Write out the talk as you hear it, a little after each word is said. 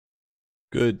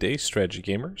Good day, strategy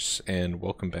gamers, and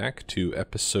welcome back to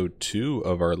episode 2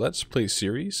 of our Let's Play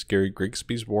series, Gary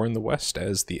Grigsby's War in the West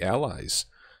as the Allies.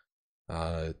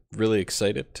 Really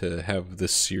excited to have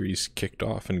this series kicked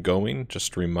off and going.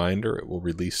 Just a reminder, it will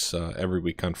release every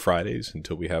week on Fridays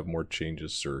until we have more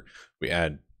changes or we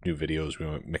add new videos. We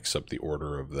won't mix up the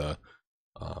order of the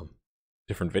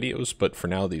different videos, but for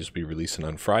now these will be releasing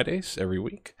on Fridays every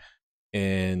week.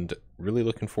 And really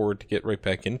looking forward to get right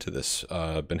back into this.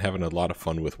 Been having a lot of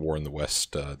fun with War in the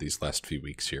West these last few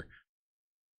weeks here.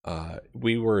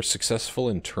 We were successful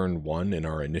in turn 1 in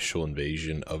our initial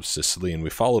invasion of Sicily, and we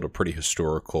followed a pretty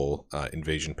historical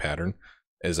invasion pattern.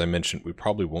 As I mentioned, we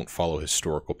probably won't follow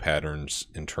historical patterns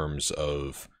in terms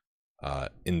of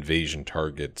invasion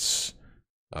targets,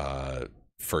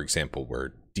 for example,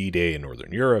 where D-Day in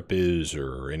Northern Europe is,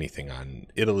 or anything on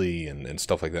Italy and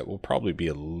stuff like that. Will probably be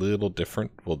a little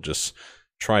different. We'll just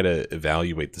try to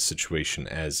evaluate the situation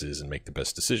as is and make the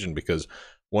best decision, because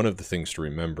one of the things to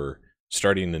remember,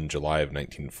 starting in July of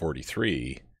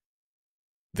 1943,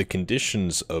 the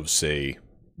conditions of, say,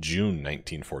 June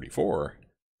 1944,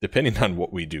 depending on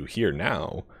what we do here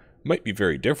now, might be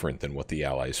very different than what the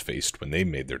Allies faced when they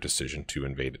made their decision to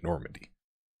invade Normandy.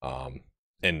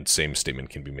 And same statement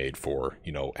can be made for,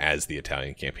 as the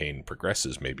Italian campaign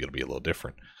progresses, maybe it'll be a little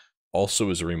different.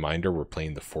 Also, as a reminder, we're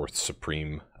playing the 4th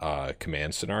Supreme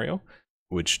Command scenario,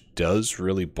 which does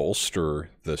really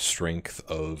bolster the strength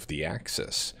of the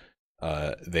Axis.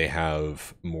 They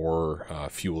have more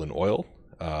fuel and oil.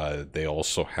 They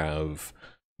also have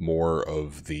more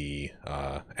of the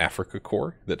Africa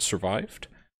Corps that survived.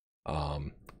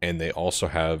 And they also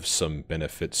have some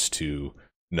benefits to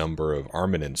number of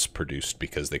armaments produced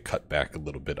because they cut back a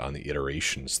little bit on the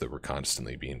iterations that were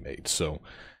constantly being made. So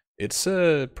it's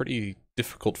a pretty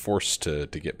difficult force to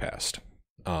get past.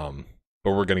 But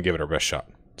we're going to give it our best shot.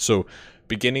 So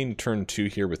beginning turn 2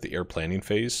 here with the air planning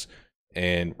phase,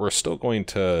 and we're still going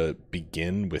to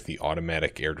begin with the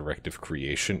automatic air directive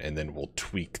creation, and then we'll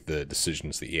tweak the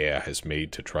decisions the AI has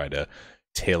made to try to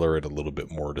tailor it a little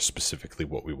bit more to specifically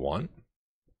what we want.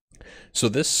 So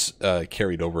this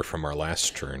carried over from our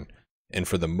last turn, and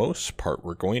for the most part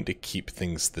we're going to keep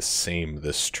things the same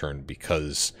this turn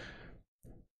because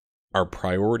our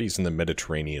priorities in the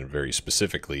Mediterranean, very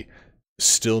specifically,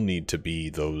 still need to be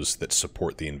those that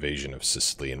support the invasion of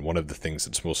Sicily. And one of the things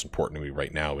that's most important to me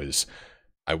right now is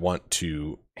I want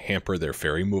to hamper their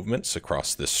ferry movements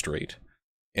across this strait,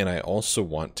 and I also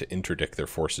want to interdict their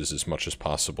forces as much as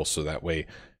possible, so that way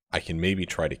I can maybe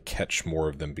try to catch more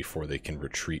of them before they can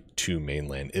retreat to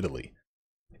mainland Italy.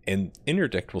 And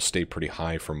interdict will stay pretty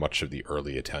high for much of the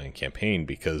early Italian campaign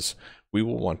because we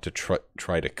will want to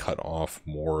try to cut off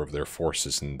more of their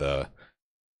forces in the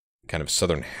kind of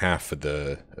southern half of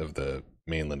the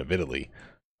mainland of Italy.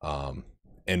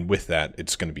 And with that,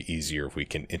 it's going to be easier if we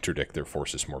can interdict their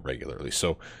forces more regularly.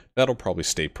 So that'll probably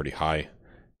stay pretty high.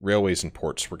 Railways and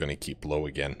ports we're going to keep low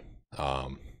again.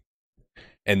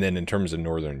 And then in terms of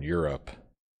Northern Europe,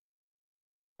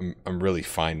 I'm really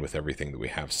fine with everything that we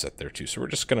have set there too. So we're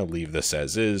just going to leave this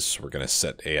as is. We're going to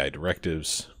set AI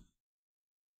directives.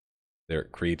 There,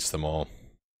 it creates them all.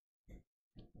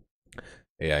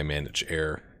 AI manage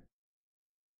air.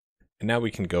 And now we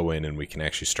can go in and we can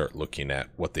actually start looking at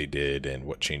what they did and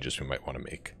what changes we might want to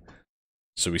make.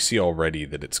 So we see already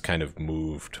that it's kind of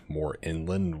moved more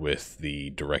inland with the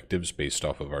directives based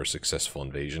off of our successful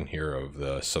invasion here of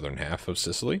the southern half of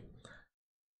Sicily.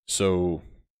 So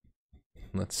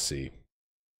let's see.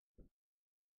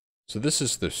 So this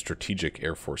is the Strategic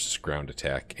Air Forces ground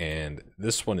attack, and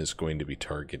this one is going to be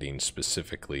targeting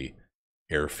specifically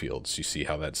airfields. You see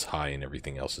how that's high and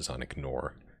everything else is on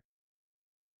ignore.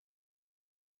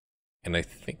 And I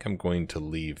think I'm going to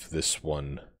leave this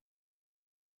one.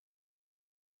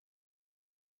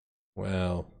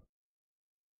 Well,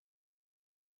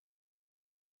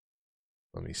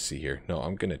 let me see here. No,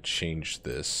 I'm going to change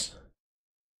this.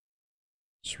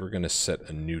 So we're going to set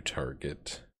a new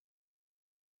target.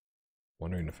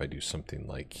 Wondering if I do something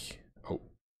like, oh,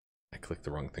 I clicked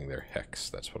the wrong thing there. Hex,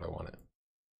 that's what I wanted.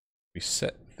 We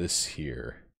set this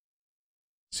here.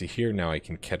 See here now I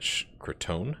can catch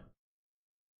Crotone.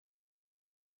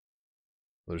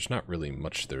 There's not really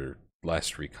much there.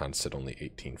 Last recon said only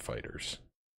 18 fighters.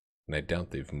 And I doubt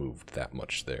they've moved that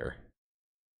much there.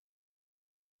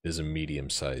 It is a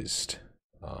medium-sized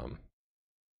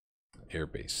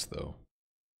airbase, though.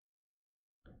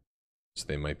 So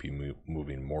they might be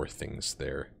moving more things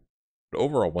there. But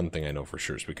overall, one thing I know for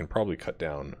sure is we can probably cut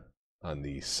down on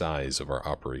the size of our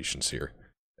operations here.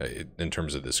 In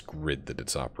terms of this grid that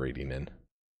it's operating in.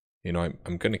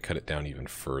 I'm going to cut it down even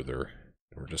further.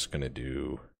 We're just going to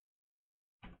do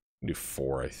Do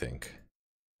 4, I think.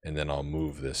 And then I'll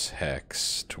move this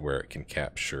hex to where it can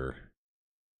capture.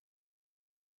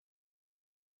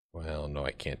 Well, no,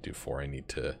 I can't do 4. I need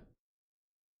to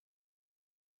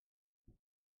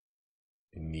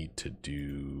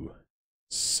do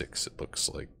 6, it looks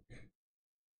like.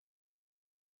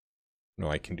 No,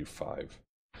 I can do 5.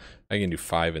 I can do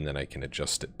 5 and then I can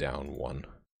adjust it down 1.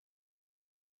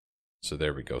 So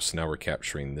there we go. So now we're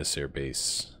capturing this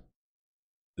airbase,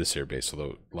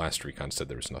 although last recon said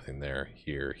there was nothing there.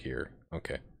 Here.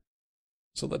 Okay.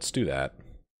 So let's do that.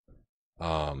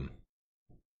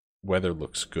 Weather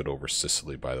looks good over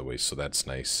Sicily, by the way, so that's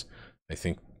nice. I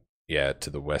think, yeah, to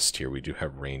the west here we do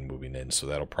have rain moving in, so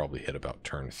that'll probably hit about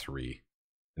turn 3.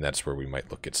 And that's where we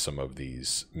might look at some of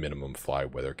these minimum fly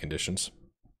weather conditions.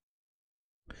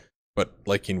 But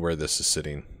liking where this is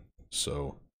sitting,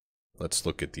 so let's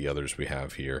look at the others we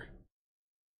have here.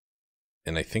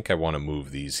 And I think I want to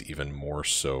move these even more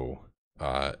so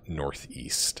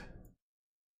northeast.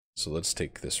 So let's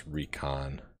take this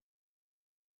recon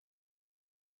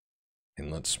and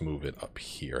let's move it up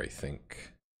here, I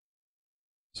think.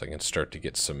 So I can start to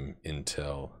get some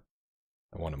intel.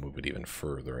 I want to move it even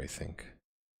further, I think.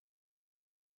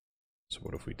 So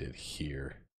what if we did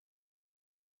here?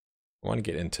 I want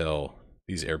to get intel.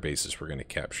 These air bases we're going to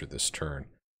capture this turn.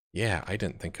 Yeah, I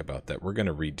didn't think about that. We're going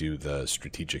to redo the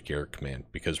Strategic Air Command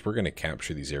because we're going to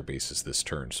capture these air bases this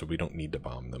turn, so we don't need to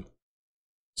bomb them.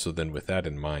 So then with that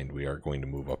in mind, we are going to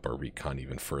move up our recon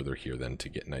even further here then to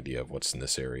get an idea of what's in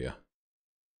this area.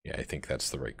 Yeah, I think that's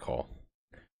the right call.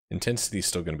 Intensity is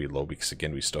still going to be low because,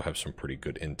 again, we still have some pretty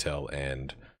good intel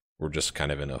and we're just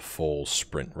kind of in a full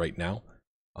sprint right now.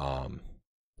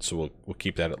 So we'll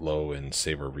keep that at low and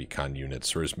save our recon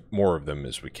units, or as more of them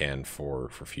as we can for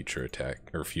future attack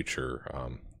or future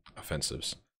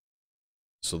offensives.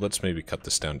 So let's maybe cut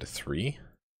this down to 3,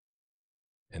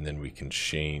 and then we can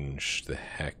change the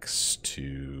hex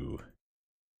to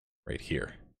right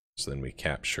here. So then we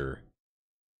capture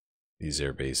these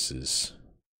air bases.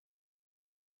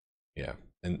 Yeah,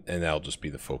 and that'll just be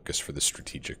the focus for the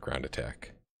strategic ground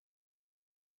attack.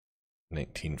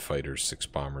 19 fighters, 6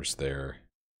 bombers there.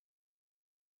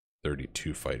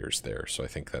 32 fighters there, so I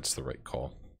think that's the right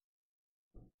call.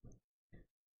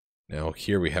 Now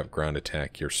here we have ground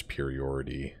attack, air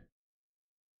superiority.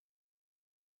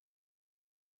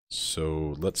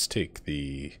 So let's take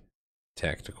the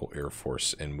Tactical Air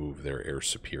Force and move their air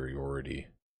superiority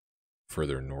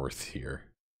further north here.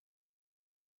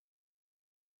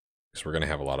 Because we're going to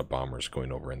have a lot of bombers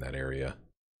going over in that area.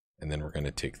 And then we're going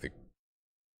to take the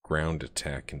ground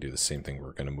attack and do the same thing.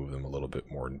 We're going to move them a little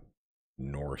bit more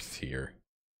north here,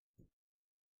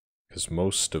 because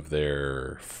most of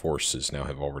their forces now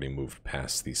have already moved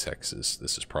past these hexes.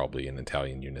 This is probably an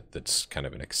Italian unit that's kind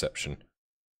of an exception.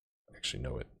 Actually,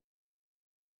 no, it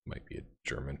might be a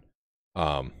German.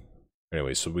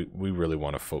 Anyway, so we really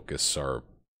want to focus our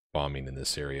bombing in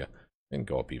this area and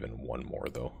go up even 1 more,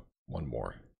 though. 1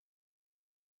 more.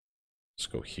 Let's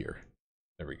go here.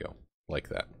 There we go. Like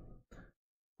that.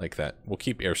 Like that. We'll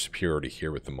keep air superiority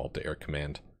here with the multi-air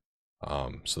command.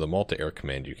 So the multi-air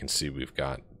command, you can see we've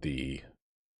got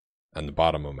on the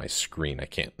bottom of my screen, I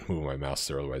can't move my mouse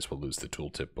there, otherwise we'll lose the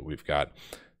tooltip, but we've got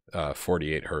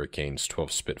 48 Hurricanes,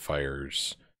 12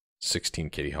 Spitfires,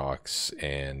 16 Kitty Hawks,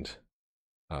 and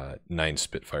 9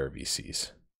 Spitfire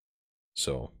VCs.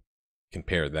 So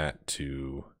compare that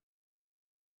to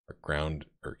our ground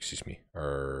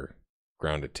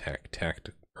attack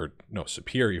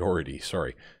superiority,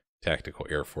 sorry, tactical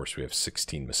air force. We have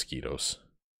 16 Mosquitoes.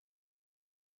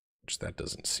 Which that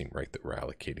doesn't seem right that we're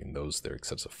allocating those there, because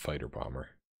that's a fighter bomber.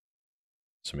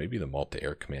 So maybe the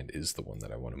multi-air command is the one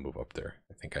that I want to move up there.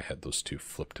 I think I had those 2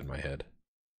 flipped in my head.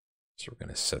 So we're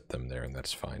going to set them there, and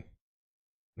that's fine.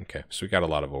 Okay, so we got a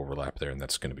lot of overlap there, and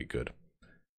that's going to be good.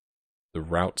 The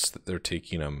routes that they're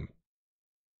taking, I'm,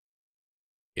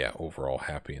 yeah, overall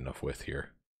happy enough with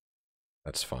here.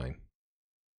 That's fine.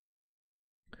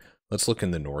 Let's look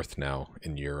in the north now,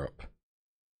 in Europe.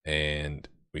 And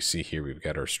we see here we've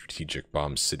got our strategic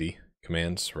bomb city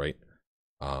commands, right?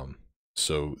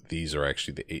 So these are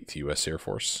actually the 8th U.S. Air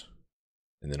Force.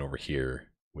 And then over here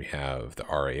we have the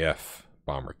RAF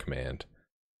bomber command.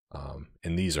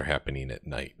 And these are happening at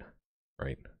night,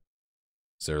 right?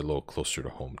 So they're a little closer to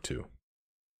home too.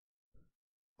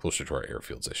 Closer to our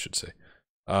airfields, I should say.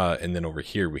 And then over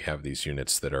here we have these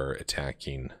units that are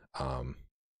attacking our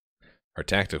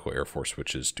tactical air force,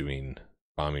 which is doing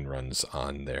bombing runs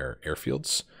on their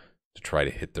airfields to try to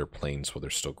hit their planes while they're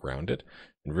still grounded.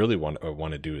 And really what I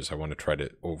want to do is I want to try to,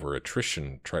 over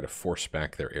attrition, try to force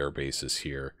back their air bases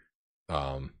here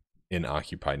in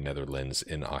occupied Netherlands,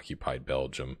 in occupied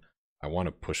Belgium, I want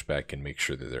to push back and make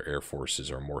sure that their air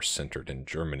forces are more centered in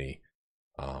Germany.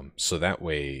 So that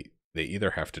way they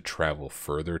either have to travel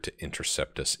further to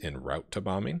intercept us en route to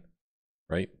bombing,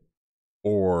 right?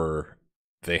 Or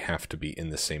they have to be in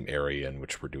the same area in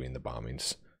which we're doing the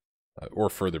bombings. Or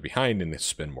further behind and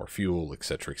spend more fuel,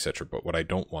 etc., etc. But what I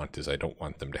don't want is I don't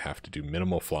want them to have to do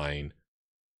minimal flying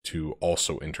to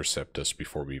also intercept us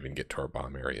before we even get to our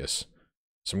bomb areas.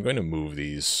 So I'm going to move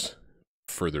these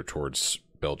further towards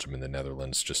Belgium and the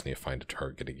Netherlands. Just need to find a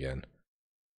target again.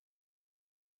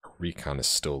 Our recon is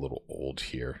still a little old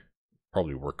here.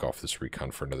 Probably work off this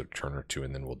recon for another turn or two,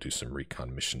 and then we'll do some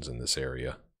recon missions in this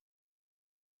area.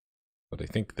 But I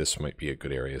think this might be a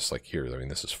good area. It's like here, I mean,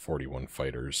 this is 41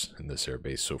 fighters in this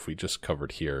airbase. So if we just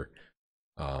covered here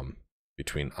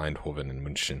between Eindhoven and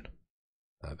München,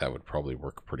 that would probably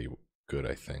work pretty good,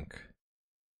 I think.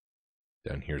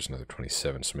 Down here's another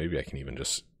 27, so maybe I can even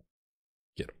just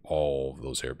get all of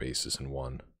those air bases in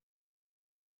one.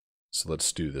 So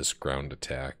let's do this ground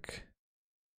attack.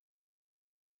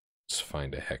 Let's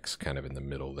find a hex kind of in the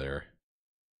middle there.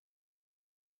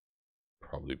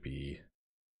 Probably be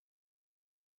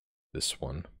this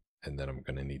one, and then I'm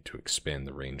going to need to expand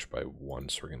the range by 1,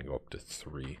 so we're going to go up to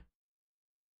 3.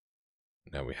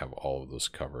 Now we have all of those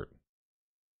covered.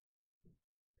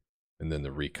 And then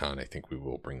the recon, I think we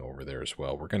will bring over there as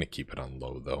well. We're going to keep it on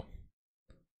low, though.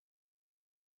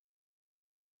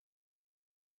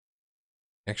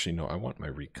 Actually, no, I want my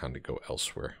recon to go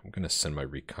elsewhere. I'm going to send my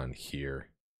recon here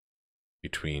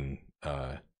between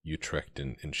Utrecht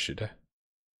and Schide.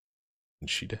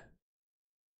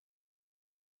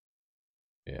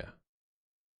 Yeah.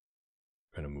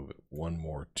 I'm going to move it one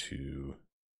more to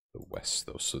the west,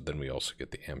 though, so then we also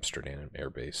get the Amsterdam air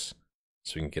base.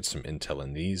 So we can get some intel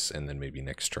in these, and then maybe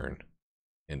next turn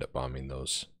end up bombing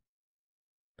those.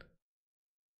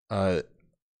 I'm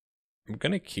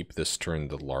going to keep this turn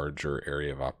the larger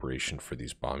area of operation for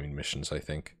these bombing missions, I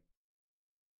think.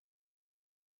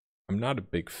 I'm not a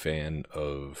big fan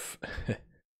of the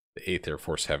 8th Air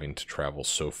Force having to travel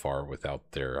so far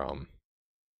without their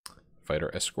fighter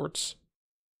escorts.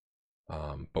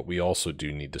 But we also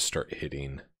do need to start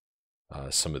hitting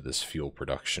some of this fuel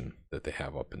production that they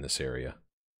have up in this area.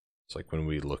 It's like when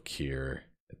we look here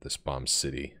at this bomb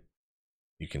city,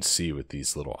 you can see with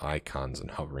these little icons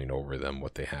and hovering over them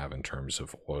what they have in terms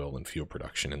of oil and fuel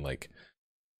production. And like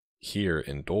here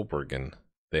in Dolbergen,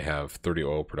 they have 30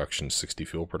 oil production, 60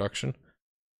 fuel production.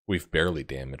 We've barely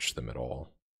damaged them at all.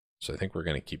 So I think we're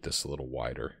going to keep this a little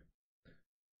wider.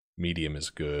 Medium is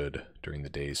good, during the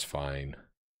day is fine.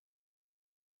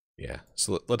 Yeah,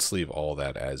 so let's leave all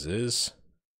that as is.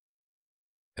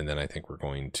 And then I think we're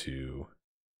going to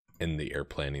end the air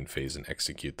planning phase and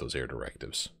execute those air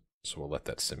directives. So we'll let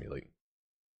that simulate.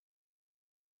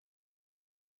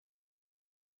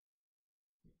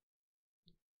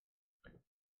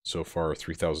 So far,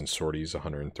 3,000 sorties,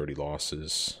 130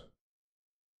 losses.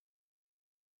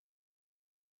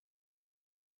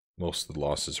 Most of the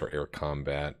losses are air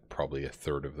combat, probably a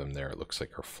third of them there, it looks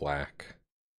like, are flak.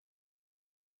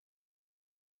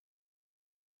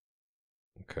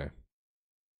 Okay.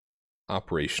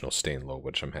 Operational staying low,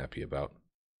 which I'm happy about.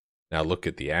 Now look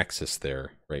at the axis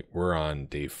there, right? We're on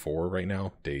day 4 right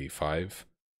now, day 5.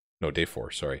 No, day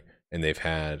 4, sorry. And they've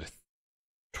had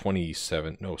 39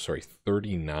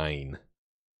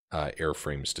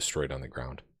 airframes destroyed on the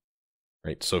ground.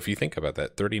 Right? So if you think about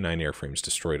that, 39 airframes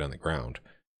destroyed on the ground,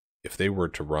 if they were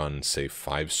to run, say,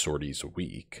 5 sorties a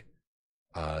week,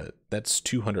 that's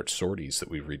 200 sorties that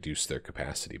we've reduced their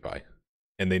capacity by.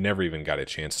 And they never even got a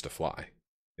chance to fly.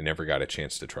 They never got a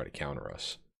chance to try to counter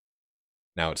us.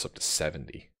 Now it's up to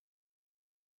 70.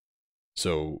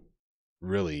 So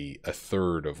really, a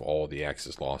third of all the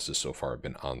Axis losses so far have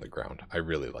been on the ground. I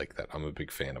really like that. I'm a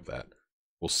big fan of that.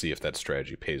 We'll see if that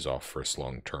strategy pays off for us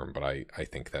long term, but I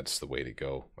think that's the way to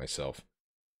go myself.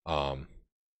 And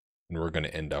we're going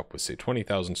to end up with, say,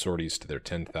 20,000 sorties to their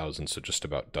 10,000, so just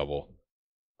about double.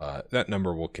 That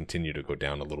number will continue to go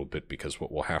down a little bit because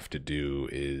what we'll have to do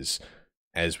is,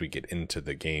 as we get into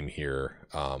the game here,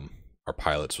 our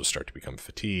pilots will start to become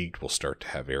fatigued. We'll start to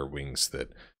have air wings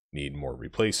that need more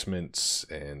replacements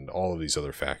and all of these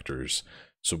other factors.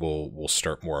 So we'll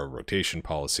start more a rotation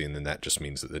policy, and then that just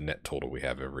means that the net total we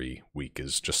have every week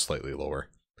is just slightly lower.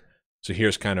 So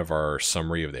here's kind of our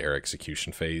summary of the air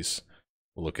execution phase.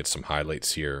 We'll look at some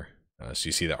highlights here. So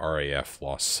you see the RAF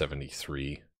lost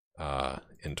 73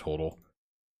 in total.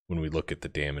 When we look at the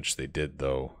damage they did,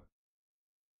 though,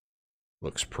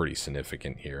 looks pretty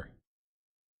significant here.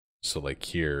 So like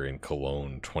here in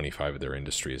Cologne, 25 of their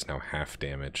industry is now half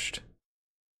damaged.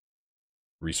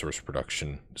 resource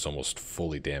production is almost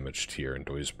fully damaged here in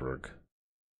Duisburg.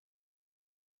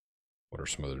 What are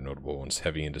some other notable ones?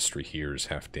 Heavy industry here is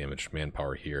half damaged.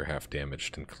 Manpower here, half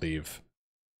damaged. In Cleve,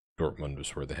 Dortmund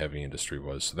was where the heavy industry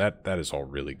was. So that is all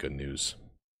really good news.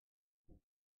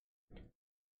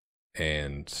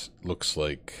 And looks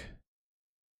like,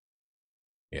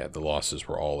 yeah, the losses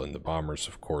were all in the bombers,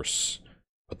 of course,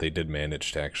 but they did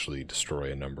manage to actually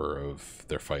destroy a number of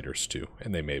their fighters too.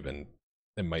 And they might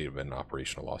have been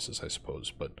operational losses, I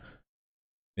suppose, but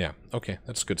yeah, okay,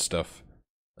 that's good stuff.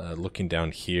 Looking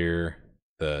down here,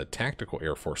 the Tactical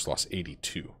Air Force lost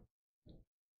 82.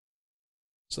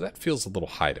 So that feels a little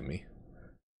high to me.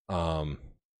 And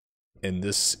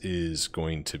this is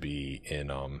going to be in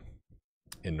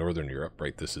Northern Europe,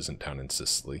 right? This isn't down in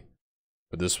Sicily.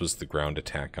 But this was the ground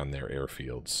attack on their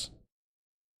airfields.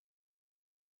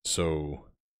 So,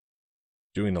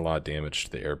 doing a lot of damage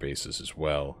to the air bases as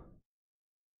well.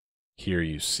 Here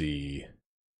you see,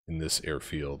 in this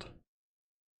airfield,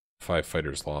 5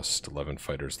 fighters lost, 11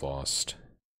 fighters lost.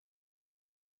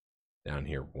 Down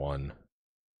here, 1.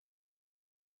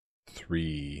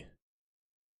 3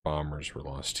 bombers were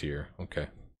lost here. Okay.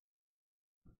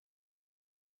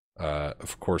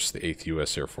 Of course, the 8th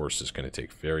U.S. Air Force is going to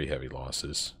take very heavy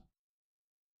losses.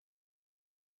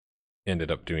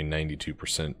 Ended up doing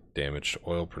 92% damage to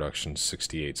oil production,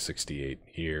 68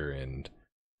 here, and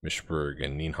Mischberg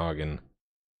and Nienhagen.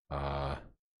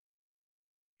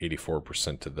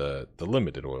 84% to the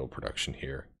limited oil production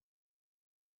here.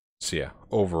 So yeah,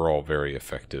 overall very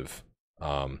effective.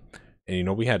 And you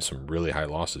know, we had some really high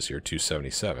losses here,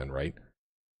 277, right?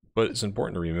 But it's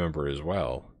important to remember as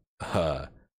well,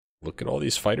 look at all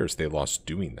these fighters they lost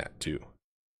doing that too,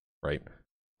 right?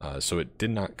 So it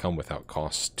did not come without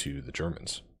cost to the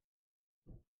Germans.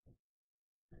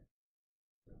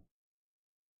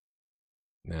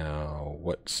 Now,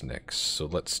 what's next? So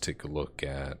let's take a look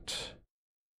at...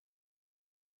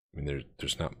 I mean,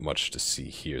 there's not much to see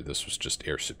here. This was just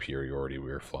air superiority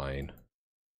we were flying.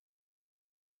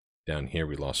 Down here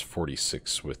we lost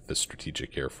 46 with the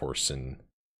Strategic Air Force in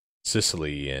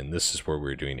Sicily, and this is where we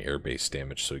were doing air-base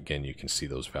damage. So again, you can see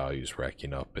those values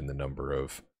racking up in the number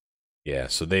of... Yeah,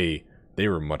 so they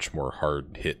were much more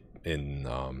hard hit in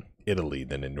Italy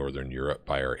than in Northern Europe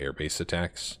by our air-base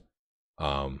attacks,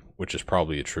 which is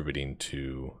probably attributing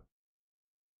to,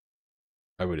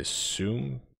 I would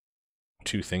assume,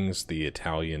 2 things: the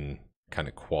Italian kind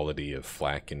of quality of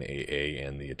flak and AA,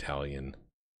 and the Italian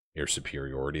air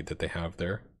superiority that they have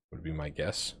there, would be my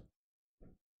guess.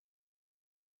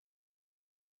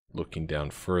 Looking down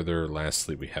further,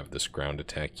 lastly, we have this ground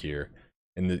attack here.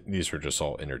 And these were just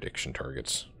all interdiction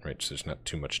targets, right? So there's not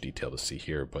too much detail to see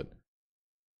here, but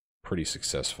pretty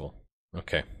successful.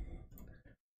 Okay.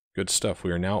 Good stuff.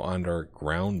 We are now on our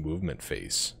ground movement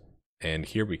phase. And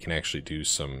here we can actually do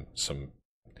some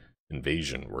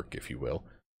invasion work, if you will,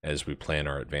 as we plan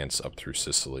our advance up through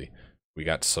Sicily. We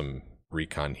got some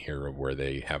recon here of where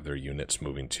they have their units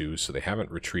moving to, so they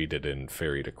haven't retreated and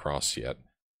ferried across yet.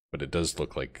 But it does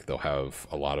look like they'll have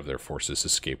a lot of their forces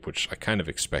escape, which I kind of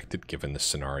expected given this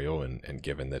scenario and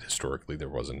given that historically there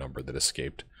was a number that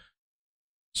escaped.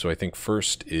 So I think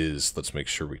first is, let's make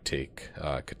sure we take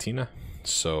Katina.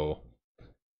 So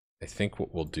I think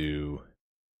what we'll do...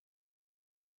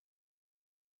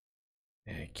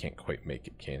 I can't quite make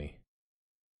it, can he?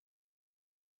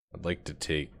 I'd like to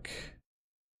take...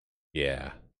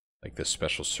 Yeah, like the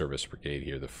Special Service Brigade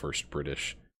here, the 1st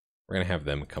British. We're going to have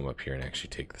them come up here and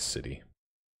actually take the city.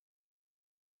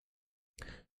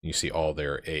 You see all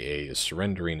their AA is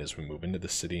surrendering as we move into the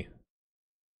city.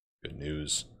 Good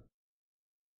news.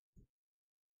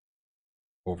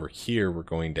 Over here, we're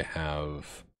going to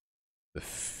have the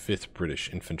 5th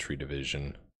British Infantry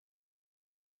Division.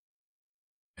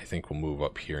 I think we'll move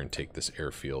up here and take this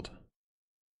airfield.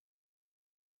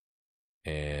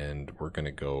 And we're going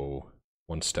to go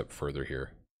one step further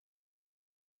here.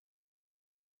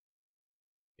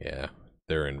 Yeah,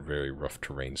 they're in very rough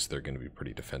terrain, so they're going to be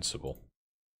pretty defensible.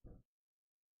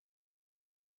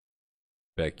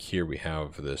 Back here we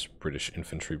have this British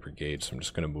Infantry Brigade, so I'm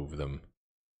just going to move them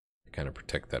to kind of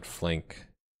protect that flank.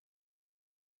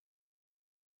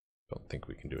 Don't think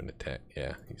we can do an attack.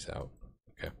 Yeah, he's out.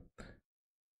 Okay.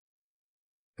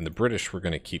 And the British we're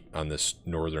going to keep on this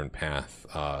northern path.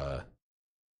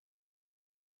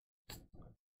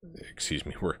 Excuse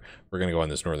me, we're going to go on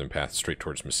this northern path straight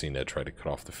towards Messina, try to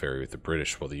cut off the ferry with the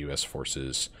British while the US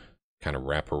forces kind of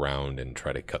wrap around and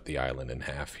try to cut the island in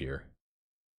half here.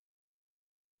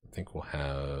 I think we'll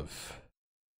have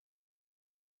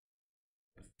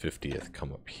 50th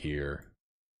come up here.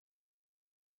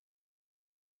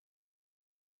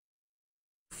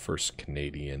 1st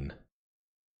Canadian.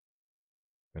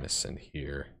 I'm going to send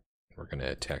here. We're going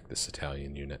to attack this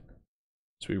Italian unit.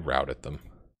 So we routed them.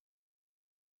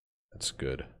 That's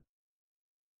good.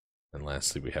 And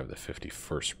lastly, we have the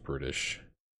 51st British.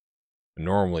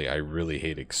 Normally, I really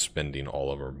hate expending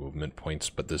all of our movement points,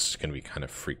 but this is going to be kind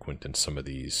of frequent in some of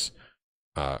these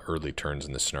early turns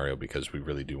in the scenario because we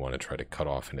really do want to try to cut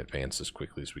off and advance as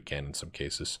quickly as we can in some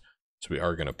cases. So we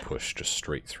are going to push just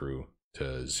straight through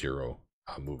to 0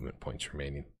 movement points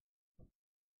remaining.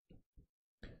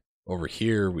 Over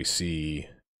here, we see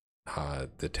the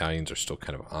Italians are still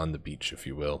kind of on the beach, if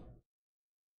you will.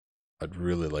 I'd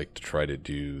really like to try to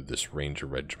do this Ranger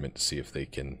Regiment to see if they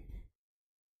can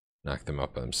knock them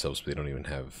out by themselves, but they don't even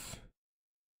have...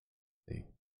 They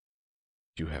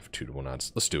do have 2-to-1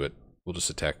 odds. Let's do it. We'll just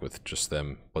attack with just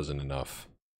them. Wasn't enough.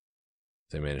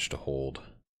 They managed to hold.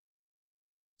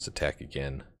 Let's attack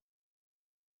again.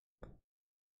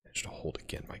 Managed to hold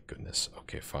again, my goodness.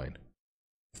 Okay, fine.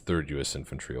 3rd U.S.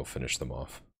 Infantry will finish them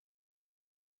off.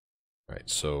 Alright,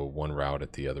 so one route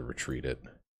at the other retreated.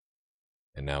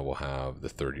 And now we'll have the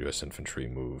 3rd U.S. Infantry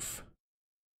move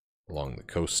along the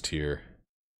coast here.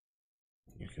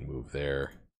 You can move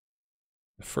there.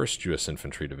 The 1st U.S.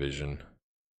 Infantry Division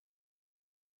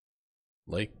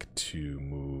like to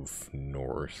move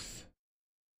north.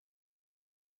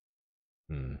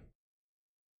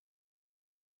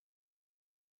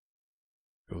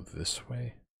 Go this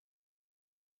way?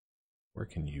 Where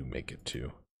can you make it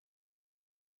to?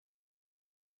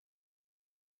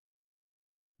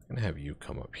 I'm gonna have you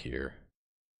come up here.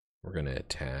 We're gonna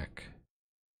attack.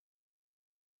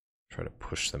 Try to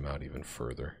push them out even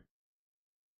further.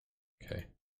 Okay.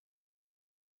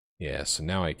 Yeah, so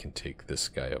now I can take this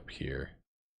guy up here.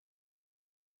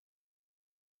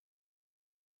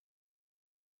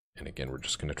 And again, we're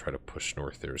just gonna try to push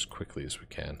north there as quickly as we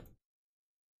can.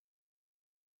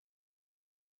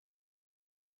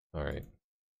 Alright.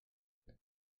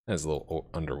 That's a little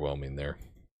underwhelming there.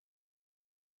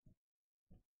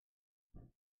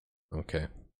 Okay.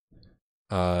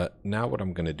 Now what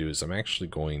I'm going to do is I'm actually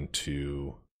going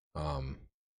to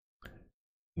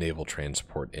naval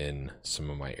transport in some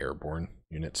of my airborne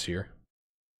units here.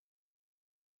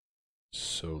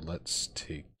 So let's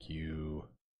take you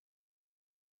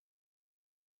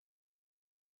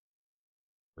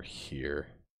over here.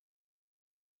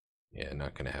 Yeah,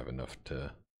 not going to have enough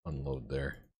to unload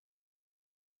there.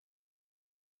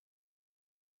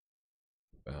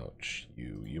 About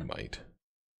you, you might.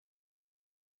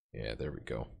 Yeah, there we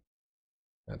go.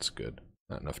 That's good.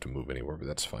 Not enough to move anywhere, but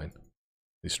that's fine.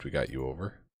 At least we got you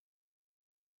over.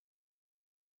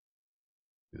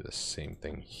 Do the same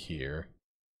thing here.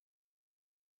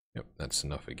 Yep, that's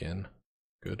enough again.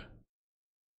 Good.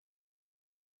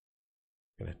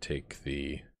 Gonna take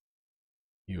the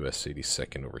US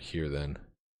 82nd over here then.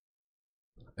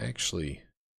 Actually,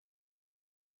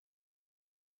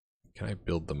 can I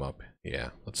build them up?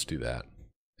 Yeah, let's do that.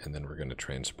 And then we're gonna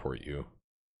transport you.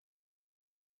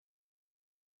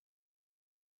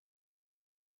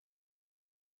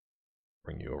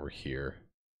 Bring you over here.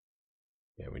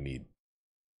 Yeah, we need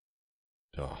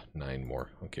 9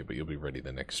 more. Okay, but you'll be ready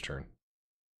the next turn.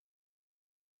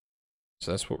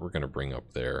 So that's what we're going to bring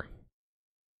up there.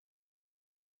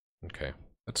 Okay,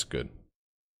 that's good.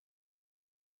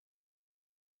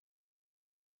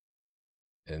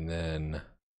 And then,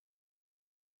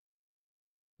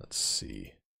 let's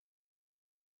see.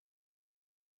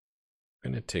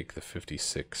 I'm going to take the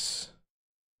 56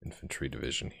 Infantry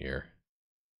Division here.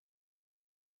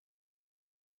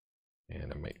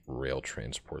 And I might rail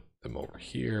transport them over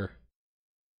here.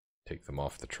 Take them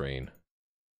off the train.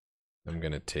 I'm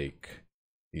going to take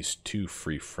these 2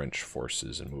 Free French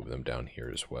forces and move them down here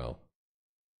as well.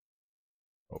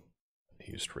 Oh,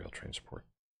 I used rail transport.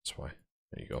 That's why.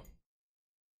 There you go.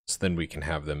 So then we can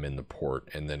have them in the port,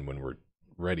 and then when we're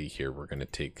ready here, we're going to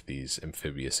take these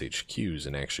amphibious HQs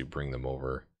and actually bring them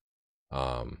over.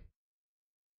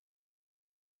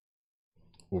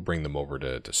 We'll bring them over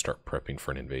to start prepping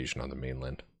for an invasion on the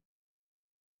mainland.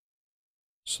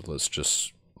 So let's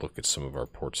just look at some of our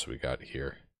ports we got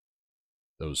here.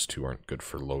 Those 2 aren't good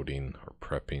for loading or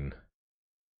prepping.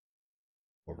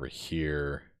 Over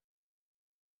here,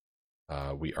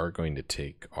 we are going to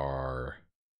take our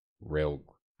rail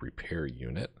repair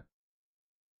unit.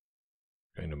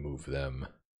 I'm going to move them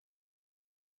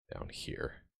down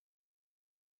here.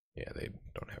 Yeah, they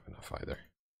don't have enough either.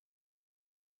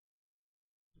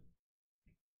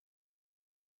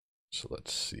 So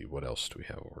let's see, what else do we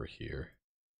have over here?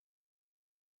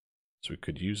 So we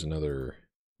could use another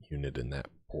unit in that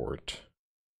port.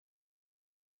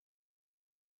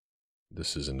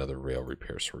 This is another rail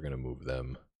repair, so we're going to move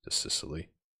them to Sicily.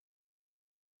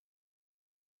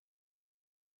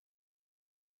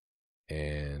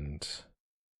 And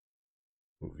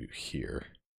move you here.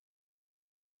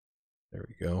 There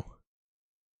we go.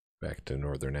 Back to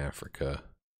Northern Africa.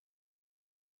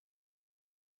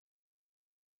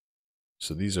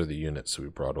 So these are the units that we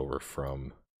brought over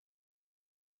from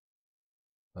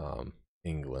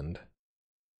England.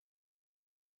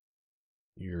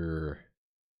 You're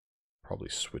probably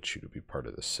switch you to be part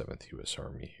of the 7th U.S.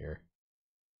 Army here.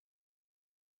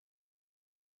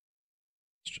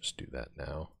 Let's just do that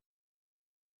now.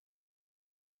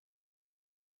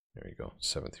 There you go,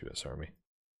 7th U.S. Army.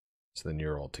 So then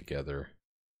you're all together.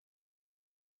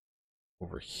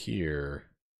 Over here,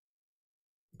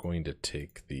 I'm going to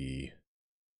take the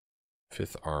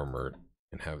 5th Armored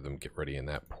and have them get ready in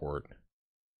that port.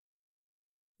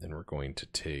 Then we're going to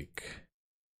take...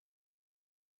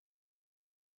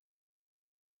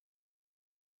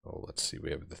 Oh, let's see,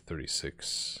 we have the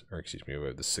 36, or excuse me, we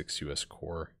have the 6th U.S.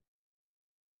 Corps.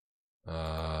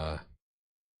 Let's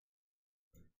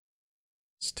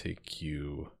take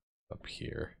you up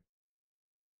here.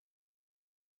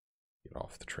 Get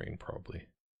off the train, probably.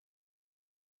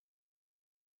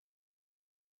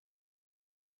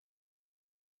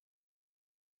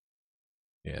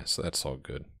 Yeah, so that's all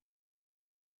good.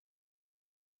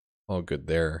 All good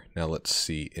there. Now let's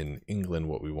see in England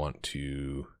what we want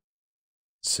to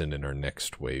send in our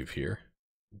next wave here.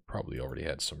 We probably already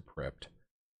had some prepped.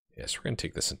 Yes, we're going to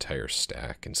take this entire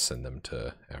stack and send them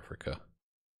to Africa.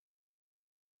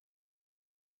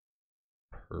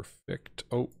 Perfect.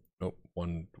 Oh, nope,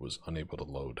 one was unable to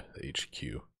load the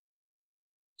HQ.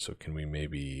 So can we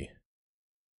maybe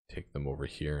take them over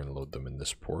here and load them in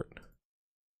this port?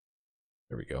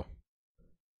 There we go.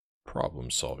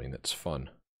 Problem solving, that's fun.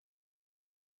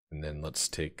 And then let's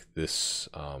take this,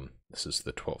 this is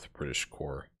the 12th British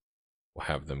Corps. We'll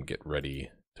have them get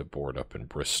ready to board up in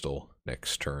Bristol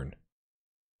next turn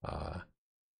to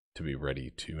be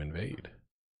ready to invade.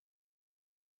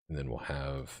 And then we'll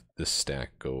have this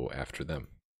stack go after them.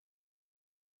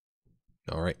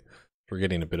 All right, we're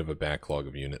getting a bit of a backlog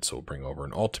of units we'll bring over.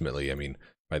 And ultimately, I mean,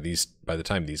 by the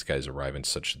time these guys arrive and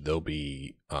such, they'll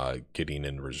be getting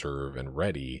in reserve and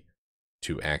ready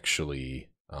to actually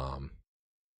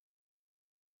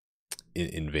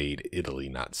invade Italy,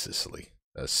 not Sicily.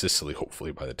 Sicily,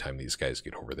 hopefully, by the time these guys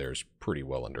get over there, is pretty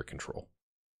well under control.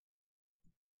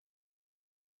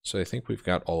 So I think we've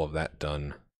got all of that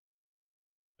done.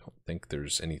 I don't think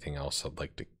there's anything else I'd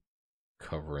like to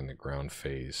cover in the ground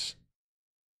phase.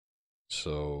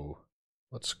 So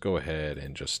let's go ahead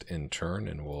and just end turn,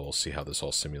 and we'll see how this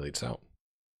all simulates out.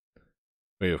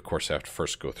 We, of course, have to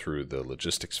first go through the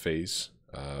logistics phase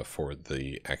for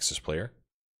the Axis player,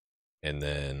 and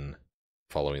then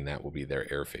following that will be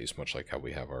their air phase, much like how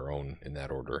we have our own in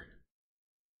that order.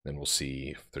 Then we'll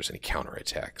see if there's any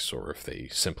counterattacks or if they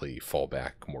simply fall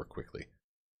back more quickly.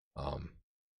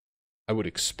 I would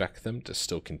expect them to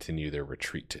still continue their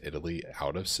retreat to Italy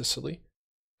out of Sicily.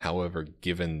 However,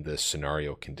 given the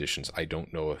scenario conditions, I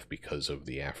don't know if because of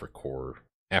the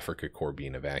Africa Corps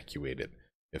being evacuated,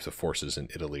 if the forces in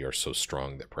Italy are so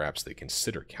strong that perhaps they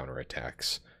consider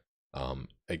counterattacks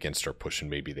against our push,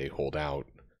 and maybe they hold out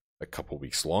a couple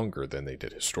weeks longer than they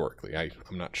did historically.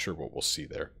 I'm not sure what we'll see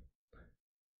there.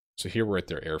 So here we're at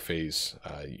their air phase.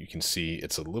 You can see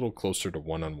it's a little closer to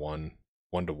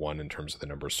one-to-one in terms of the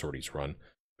number of sorties run,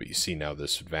 but you see now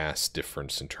this vast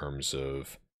difference in terms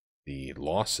of the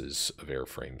losses of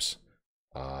airframes,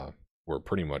 where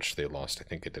pretty much they lost, I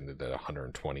think it ended at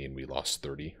 120 and we lost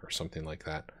 30 or something like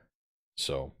that.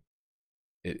 So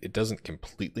it doesn't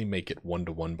completely make it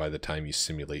one-to-one by the time you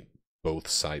simulate both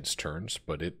sides' turns,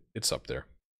 but it's up there.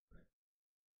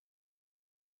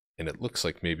 And it looks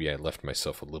like maybe I left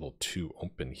myself a little too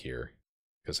open here,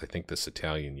 because I think this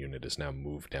Italian unit is now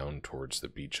moved down towards the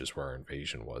beaches where our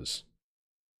invasion was.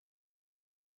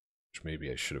 Which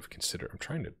maybe I should have considered. I'm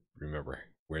trying to remember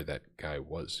where that guy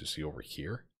was. Is he over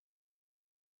here?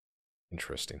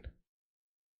 Interesting.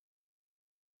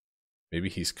 Maybe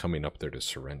he's coming up there to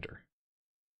surrender.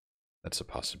 That's a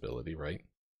possibility, right?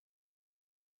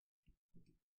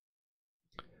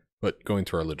 But going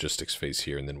through our logistics phase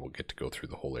here, and then we'll get to go through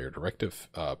the whole air directive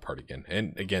part again.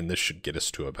 And again, this should get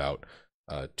us to about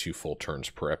 2 full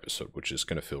turns per episode, which is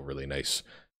going to feel really nice,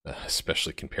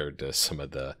 especially compared to some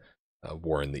of the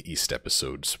War in the East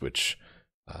episodes, which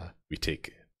we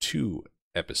take 2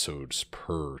 episodes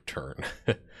per turn.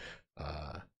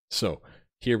 So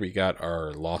here we got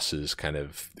our losses kind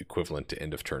of equivalent to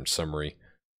end of turn summary.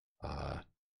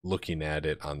 Looking at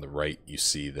it on the right, you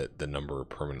see that the number of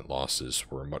permanent losses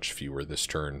were much fewer this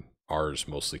turn, ours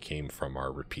mostly came from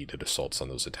our repeated assaults on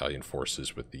those Italian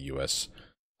forces with the U.S.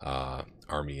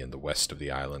 Army in the west of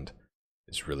the island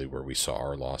is really where we saw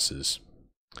our losses.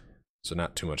 So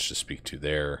not too much to speak to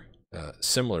there.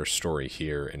 Similar story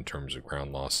here in terms of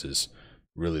ground losses.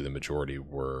 Really the majority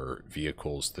were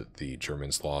vehicles that the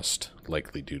Germans lost,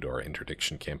 likely due to our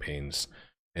interdiction campaigns.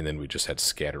 And then we just had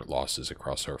scattered losses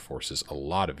across our forces. A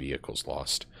lot of vehicles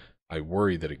lost. I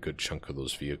worry that a good chunk of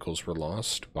those vehicles were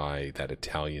lost by that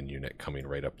Italian unit coming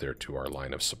right up there to our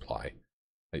line of supply.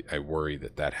 I worry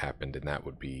that that happened, and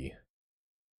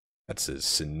that's a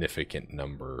significant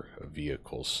number of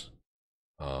vehicles.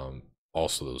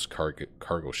 Also, those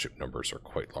cargo ship numbers are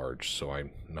quite large, so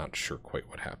I'm not sure quite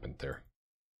what happened there.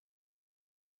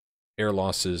 Air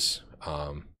losses,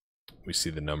 we see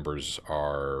the numbers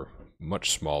are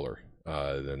much smaller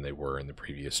than they were in the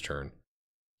previous turn.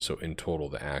 So in total,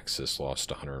 the Axis lost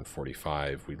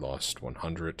 145, we lost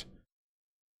 100.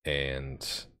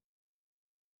 And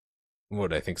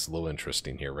what I think is a little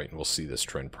interesting here, right, and we'll see this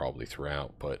trend probably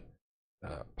throughout, but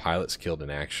pilots killed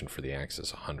in action for the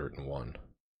Axis 101.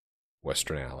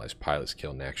 Western Allies, pilots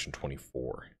killed in action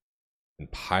 24.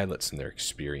 And pilots and their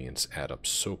experience add up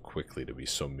so quickly to be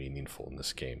so meaningful in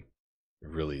this game. It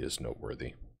really is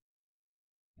noteworthy.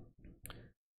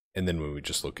 And then when we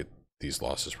just look at these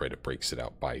losses, right, it breaks it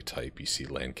out by type. You see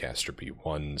Lancaster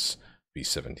B1s,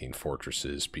 B-17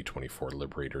 Fortresses, B-24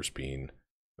 Liberators being,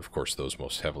 of course, those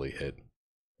most heavily hit.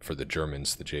 For the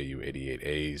Germans, the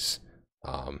Ju-88As,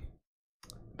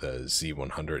 the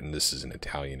Z-100, and this is an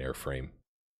Italian airframe.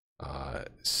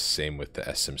 Same with the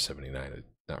SM-79. I'm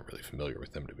not really familiar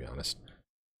with them, to be honest.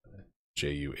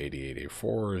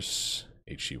 Ju-88A4s,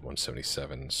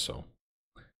 HE-177s, so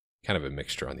kind of a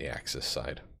mixture on the Axis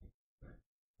side.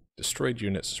 Destroyed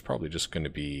units is probably just going to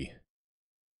be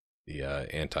the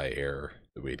anti-air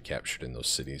that we had captured in those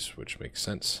cities, which makes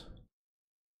sense.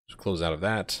 So close out of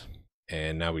that,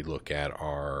 and now we look at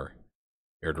our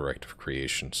air directive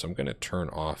creation. So I'm going to turn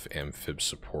off amphib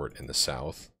support in the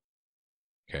south.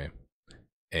 Okay,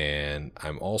 and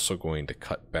I'm also going to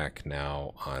cut back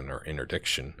now on our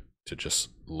interdiction to just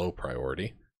low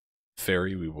priority.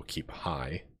 Ferry we will keep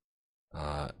high,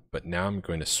 but now I'm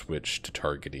going to switch to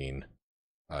targeting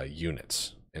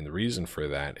units. And the reason for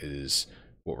that is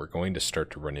what we're going to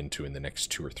start to run into in the next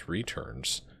 2 or 3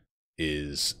 turns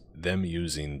is them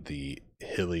using the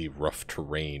hilly, rough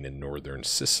terrain in northern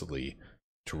Sicily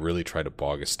to really try to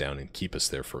bog us down and keep us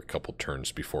there for a couple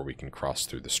turns before we can cross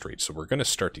through the strait. So we're going to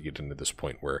start to get into this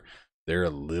point where they're a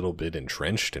little bit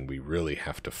entrenched and we really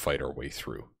have to fight our way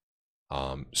through.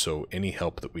 So any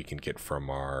help that we can get from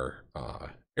our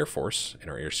Air Force and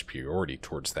our air superiority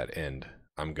towards that end,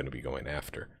 I'm going to be going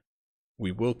after.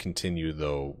 We will continue,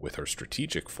 though, with our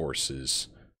strategic forces.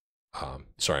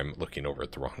 Sorry, I'm looking over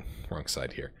at the wrong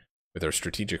side here. With our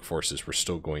strategic forces, we're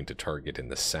still going to target in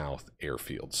the south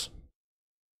airfields.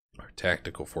 Our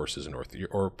tactical forces in North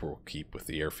Europe will keep with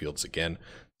the airfields again.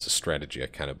 It's a strategy I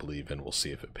kind of believe in. We'll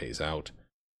see if it pays out.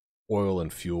 Oil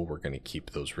and fuel, we're going to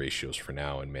keep those ratios for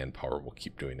now, and manpower we'll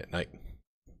keep doing at night.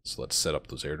 So let's set up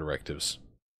those air directives.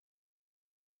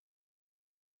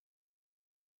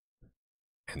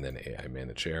 And then AI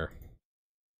manage air.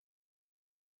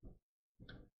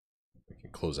 We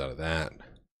can close out of that.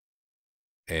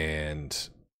 And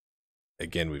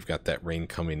again, we've got that rain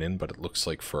coming in, but it looks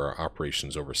like for our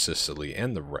operations over Sicily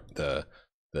and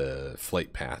the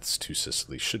flight paths to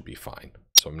Sicily should be fine.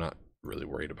 So I'm not really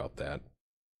worried about that.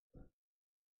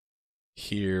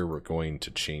 Here we're going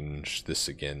to change this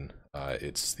again.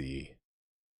 It's the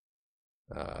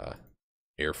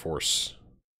Air Force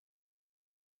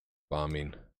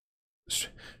bombing.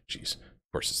 Jeez,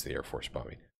 of course it's the Air Force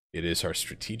bombing. It is our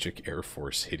strategic Air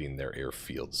Force hitting their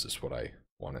airfields is what I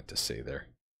wanted to say there.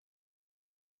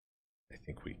 I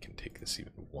think we can take this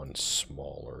even one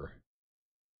smaller,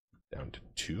 down to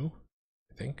 2,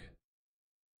 I think.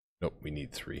 Nope, we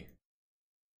need 3.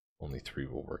 Only 3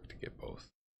 will work to get both.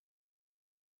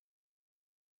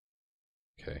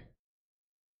 Okay.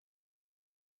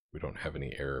 We don't have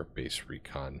any air base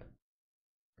recon.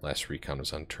 Last recon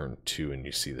was on turn 2, and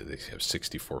you see that they have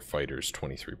 64 fighters,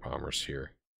 23 bombers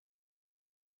here.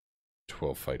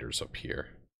 12 fighters up here.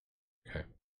 Okay.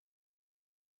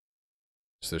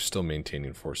 So they're still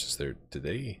maintaining forces there. Did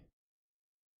they?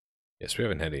 Yes, we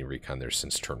haven't had any recon there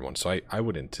since turn 1. So I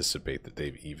would anticipate that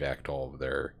they've evac'd all of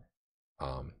their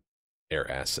air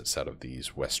assets out of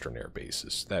these western air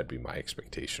bases. That'd be my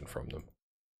expectation from them.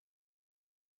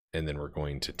 And then we're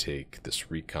going to take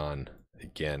this recon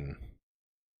again,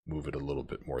 move it a little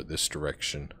bit more this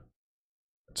direction.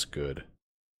 That's good.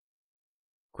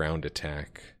 Ground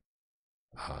attack.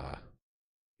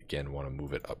 again want to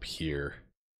move it up here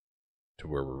to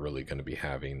where we're really going to be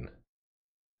having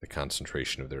the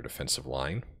concentration of their defensive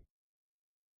line.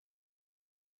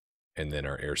 And then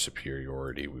our air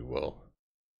superiority, we will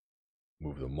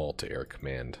move them all to air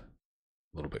command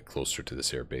a little bit closer to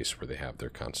this air base where they have their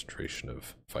concentration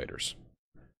of fighters.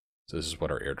 So this is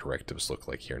what our air directives look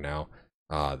like here now.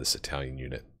 This Italian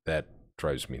unit, that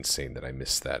drives me insane that I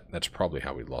missed that. That's probably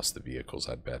how we lost the vehicles,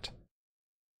 I'd bet.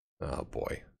 Oh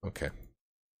boy, okay.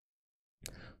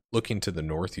 Looking to the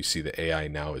north, you see the AI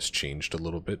now has changed a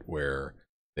little bit, where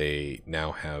they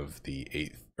now have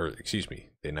the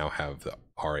they now have the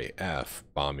RAF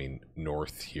bombing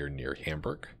north here near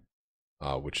Hamburg,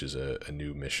 which is a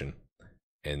new mission.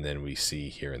 And then we see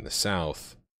here in the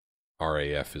south,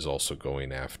 RAF is also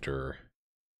going after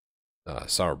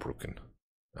Saarbrücken,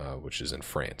 which is in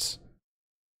France.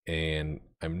 And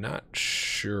I'm not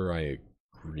sure I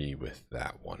agree with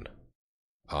that one,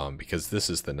 because this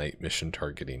is the night mission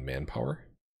targeting manpower.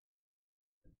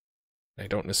 I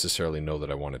don't necessarily know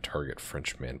that I want to target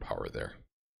French manpower there.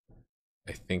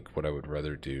 I think what I would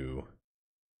rather do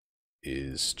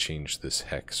is change this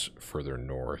hex further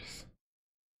north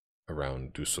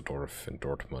around Düsseldorf and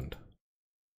Dortmund.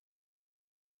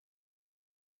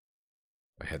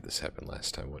 I had this happen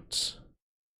last time. What's...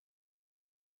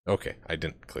 Okay, I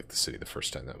didn't click the city the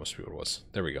first time. That must be what it was.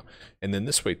 There we go. And then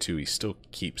this way too, he still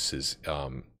keeps his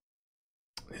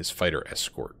fighter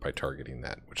escort by targeting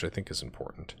that, which I think is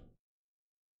important.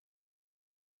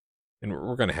 And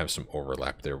we're going to have some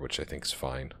overlap there, which I think is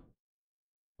fine.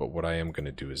 But what I am going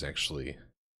to do is actually...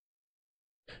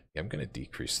 Yeah, I'm going to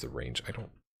decrease the range. I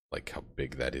don't like how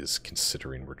big that is,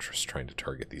 considering we're just trying to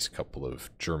target these couple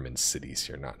of German cities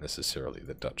here, not necessarily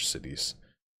the Dutch cities.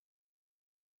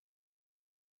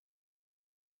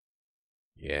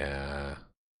 Yeah.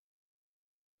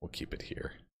 We'll keep it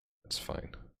here. That's fine.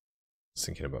 I was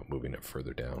thinking about moving it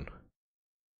further down.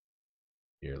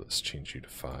 Here, let's change you to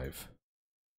 5.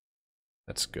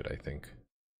 That's good, I think.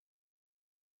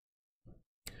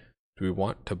 Do we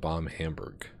want to bomb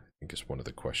Hamburg? I think is one of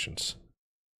the questions.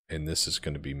 And this is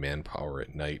going to be manpower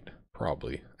at night,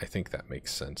 probably. I think that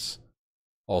makes sense.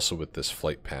 Also, with this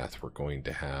flight path, we're going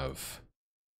to have...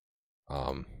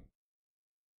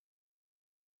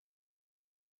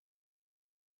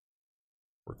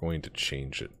 we're going to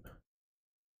change it.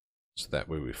 So that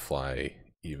way we fly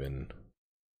even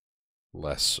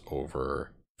less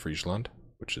over Friesland,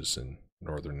 which is in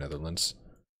northern Netherlands.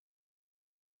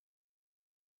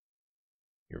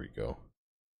 Here we go.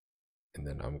 And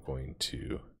then I'm going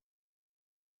to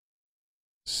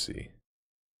see.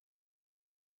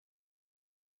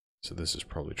 So this is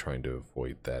probably trying to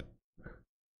avoid that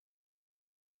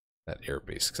air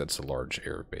base, because that's a large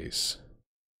air base.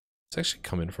 It's actually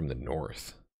coming from the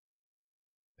north.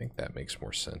 I think that makes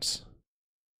more sense.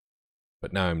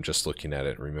 But now I'm just looking at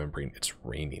it, remembering it's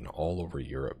raining all over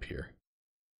Europe here.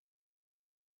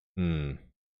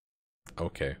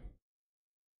 Okay.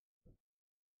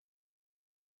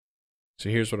 So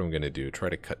here's what I'm going to do. Try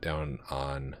to cut down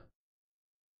on...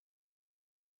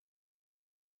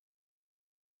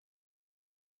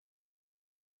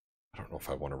 I don't know if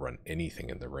I want to run anything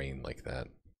in the rain like that.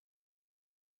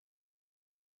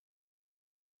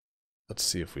 Let's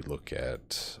see if we look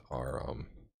at our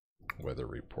weather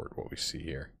report, what we see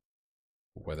here.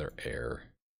 Weather air.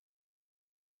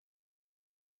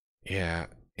 Yeah,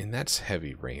 and that's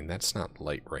heavy rain. That's not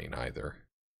light rain either.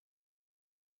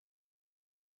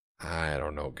 I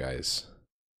don't know, guys.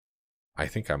 I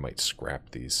think I might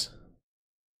scrap these.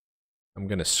 I'm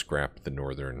going to scrap the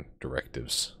northern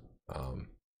directives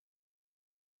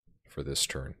for this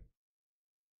turn.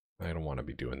 I don't want to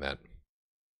be doing that.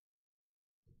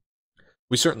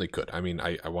 We certainly could. I mean,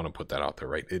 I want to put that out there,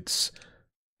 right? It's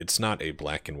not a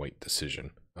black and white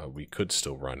decision. We could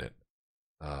still run it.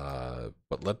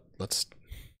 But let's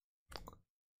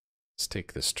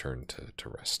take this turn to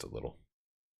rest a little.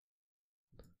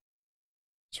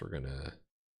 So we're gonna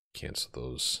cancel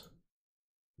those.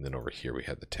 And then over here we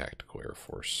had the tactical air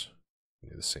force.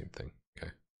 Do the same thing.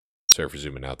 Okay. Sorry for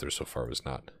zooming out there so far, it was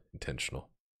not intentional.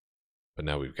 But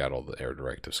now we've got all the air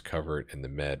directives covered. In the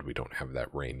med, we don't have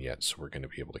that rain yet, so we're going to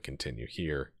be able to continue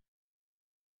here.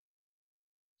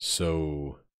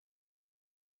 So,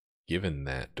 given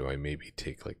that, do I maybe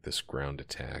take like this ground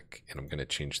attack, and I'm going to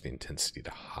change the intensity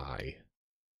to high?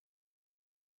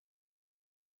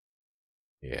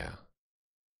 Yeah.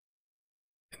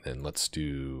 And then let's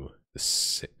do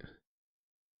the...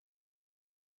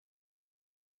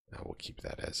 Now we'll keep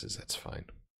that as is, that's fine.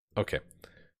 Okay.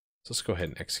 So let's go ahead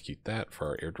and execute that for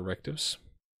our air directives.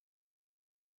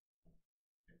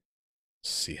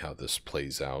 See how this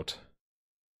plays out.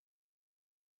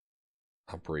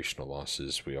 Operational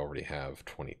losses, we already have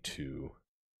 22.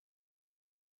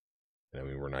 And I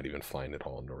mean, we're not even flying at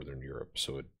all in Northern Europe,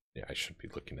 so yeah, I should be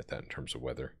looking at that in terms of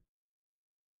weather.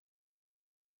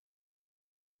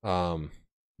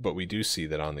 But we do see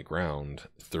that on the ground,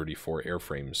 34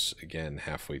 airframes, again,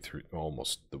 halfway through,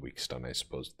 almost the week's done, I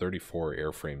suppose. 34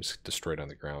 airframes destroyed on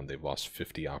the ground. They've lost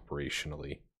 50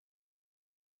 operationally.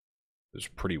 There's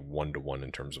pretty one-to-one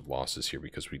in terms of losses here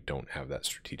because we don't have that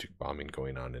strategic bombing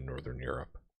going on in Northern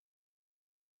Europe.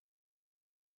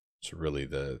 So really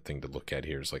the thing to look at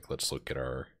here is like, let's look at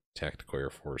our tactical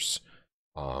air force.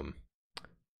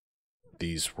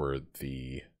 These were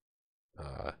the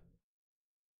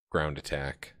ground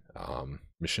attack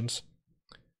missions.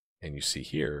 And you see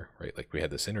here, right, like we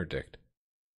had this interdict,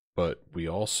 but we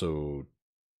also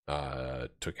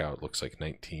took out, looks like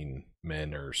 19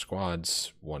 men or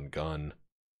squads, 1 gun,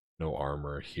 no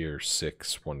armor. Here,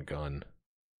 6, 1 gun.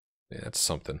 Yeah, that's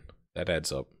something. That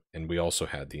adds up. And we also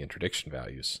had the interdiction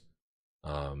values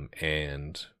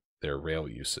and their rail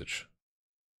usage.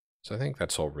 So I think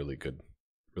that's all really good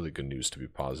news to be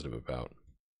positive about.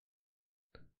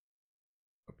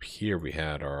 Up here we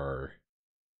had our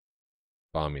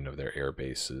bombing of their air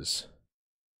bases.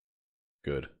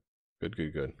 Good.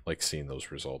 Good. Like seeing those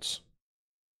results.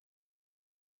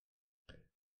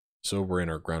 So we're in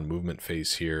our ground movement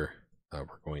phase here. We're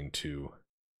going to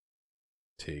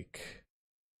take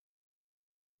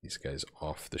these guys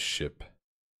off the ship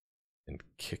and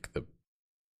kick the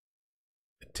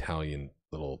Italian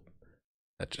little...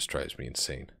 That just drives me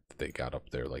insane that they got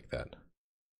up there like that.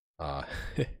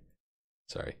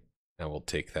 Sorry. Now we'll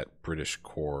take that British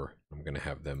corps. I'm going to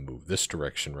have them move this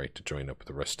direction, right, to join up with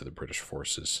the rest of the British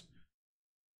forces.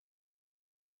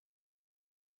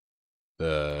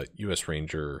 The U.S.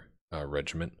 Ranger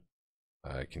Regiment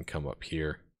can come up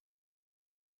here.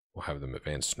 We'll have them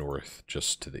advance north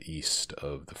just to the east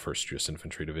of the 1st U.S.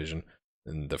 Infantry Division.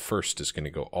 And the 1st is going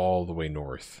to go all the way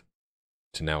north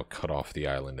to now cut off the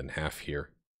island in half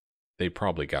here. They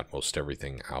probably got most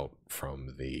everything out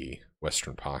from the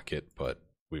western pocket, but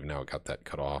we've now got that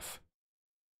cut off.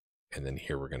 And then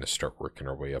here we're going to start working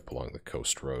our way up along the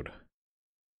coast road.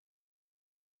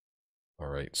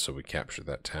 Alright, so we captured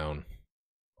that town.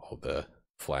 All the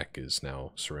flak is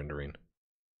now surrendering.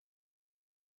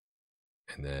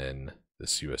 And then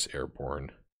this U.S.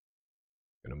 Airborne,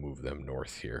 I'm going to move them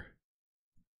north here.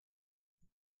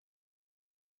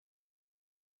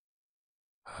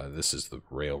 This is the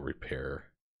rail repair.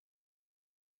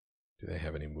 Do they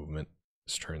have any movement?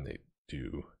 This turn they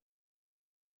do.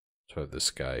 So have this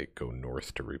guy go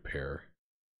north to repair.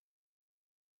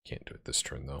 Can't do it this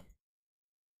turn though.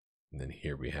 And then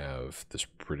here we have this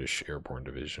British Airborne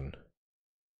Division,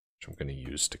 which I'm going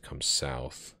to use to come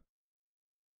south.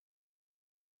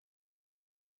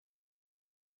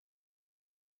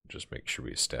 Just make sure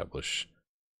we establish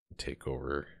and take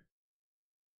over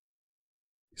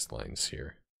these lines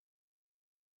here.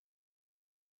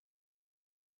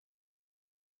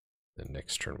 Then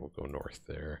next turn we'll go north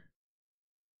there.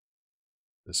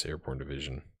 This Airborne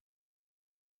Division.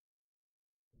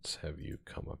 Let's have you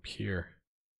come up here.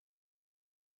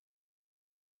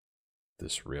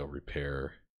 This rail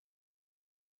repair.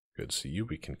 Good, so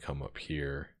we can come up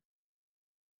here.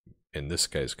 And this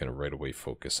guy's going to right away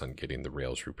focus on getting the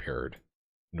rails repaired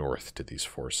north to these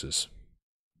forces.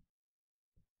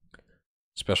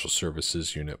 Special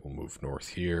Services unit will move north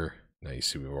here. Now you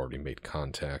see we've already made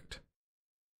contact.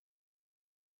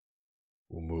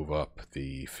 We'll move up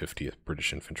the 50th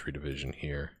British Infantry Division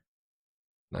here.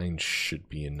 9 should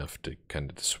be enough to kind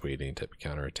of dissuade any type of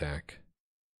counterattack.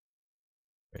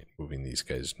 Right, moving these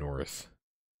guys north.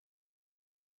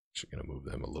 Actually going to move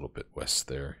them a little bit west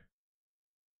there.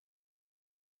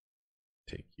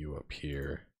 Take you up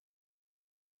here.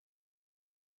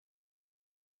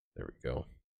 There we go.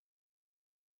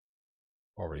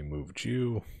 Already moved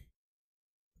you.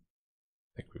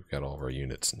 I think we've got all of our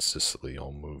units in Sicily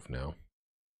all moved now.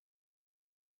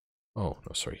 Oh,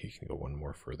 no, sorry, he can go one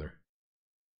more further.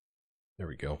 There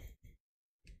we go.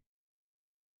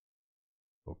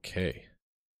 Okay.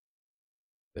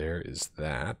 There is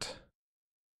that.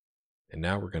 And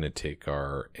now we're going to take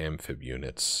our amphib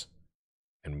units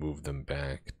and move them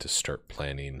back to start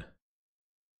planning,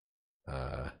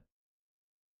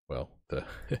 well, the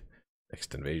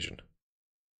next invasion.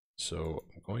 So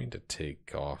I'm going to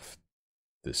take off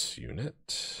this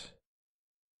unit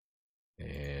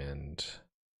and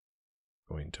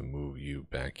going to move you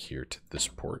back here to this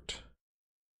port.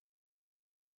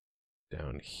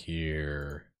 Down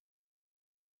here,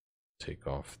 take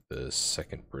off the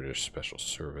 2nd British Special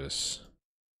Service.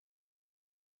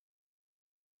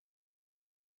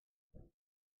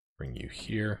 Bring you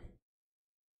here.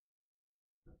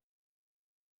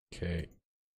 Okay.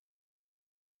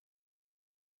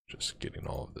 Just getting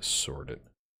all of this sorted.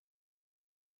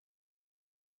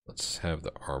 Let's have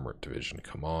the armored division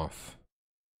come off.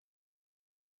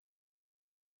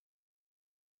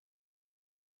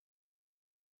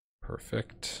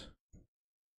 Perfect.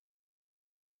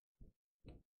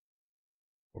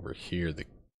 Over here, the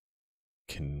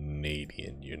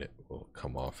Canadian unit will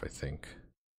come off, I think.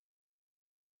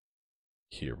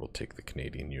 Here, we'll take the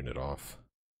Canadian unit off.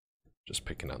 Just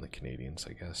picking on the Canadians,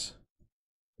 I guess.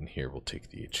 And here, we'll take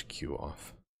the HQ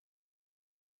off.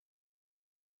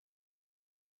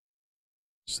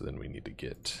 So then we need to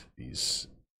get these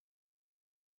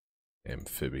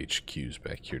amphib HQs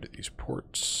back here to these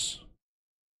ports.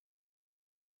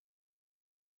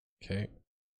 Okay.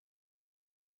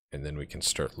 And then we can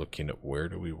start looking at where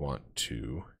do we want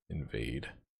to invade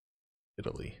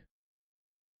Italy.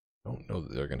 I don't know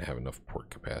that they're going to have enough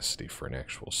port capacity for an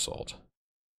actual assault.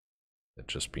 That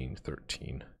just being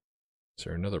 13. Is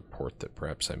there another port that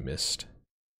perhaps I missed?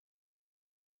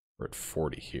 We're at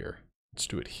 40 here. Let's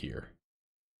do it here.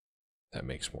 That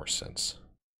makes more sense.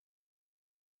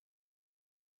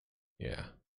 Yeah,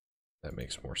 that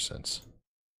makes more sense.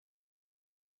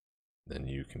 Then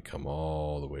you can come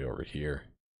all the way over here.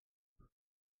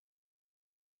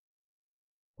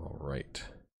 All right.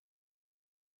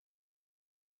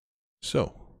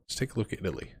 So, let's take a look at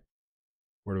Italy.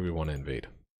 Where do we want to invade?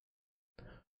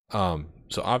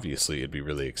 So obviously it'd be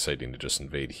really exciting to just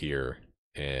invade here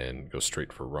and go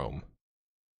straight for Rome.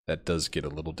 That does get a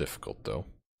little difficult though.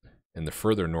 And the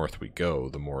further north we go,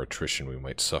 the more attrition we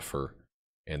might suffer,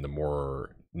 and the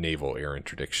more naval air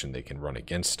interdiction they can run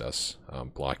against us,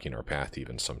 blocking our path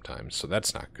even sometimes. So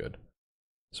that's not good.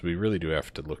 So we really do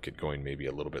have to look at going maybe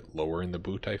a little bit lower in the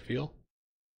boot, I feel.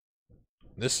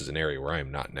 This is an area where I am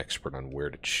not an expert on where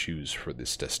to choose for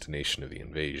this destination of the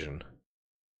invasion.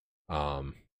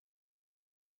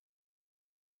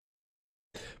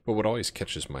 But what always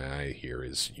catches my eye here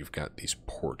is you've got these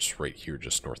ports right here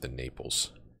just north of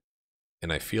Naples.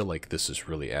 And I feel like this is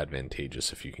really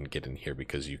advantageous if you can get in here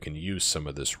because you can use some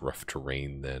of this rough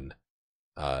terrain then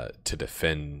to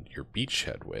defend your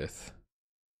beachhead with.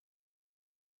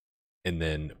 And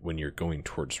then when you're going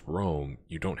towards Rome,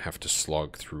 you don't have to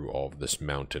slog through all of this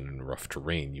mountain and rough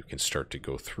terrain. You can start to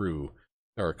go through.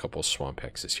 There are a couple of swamp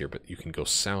hexes here, but you can go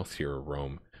south here of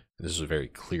Rome. And this is a very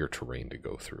clear terrain to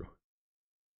go through.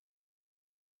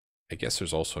 I guess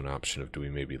there's also an option of do we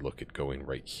maybe look at going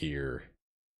right here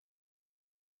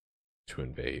to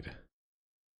invade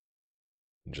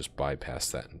and just bypass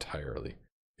that entirely.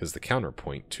 Because the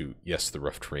counterpoint to, yes, the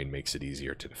rough terrain makes it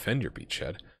easier to defend your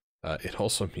beachhead, it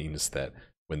also means that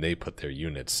when they put their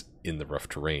units in the rough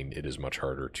terrain, it is much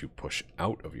harder to push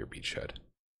out of your beachhead.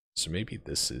 So maybe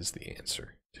this is the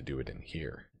answer, to do it in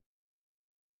here.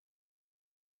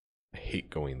 I hate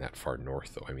going that far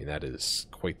north, though. I mean, that is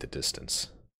quite the distance.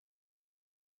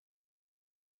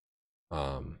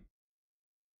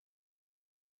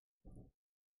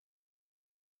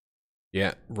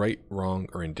 Yeah, right, wrong,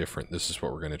 or indifferent. This is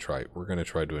what we're going to try. We're going to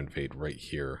try to invade right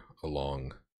here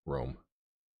along Rome.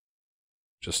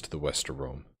 Just to the west of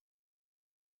Rome.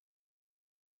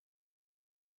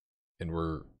 And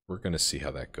we're going to see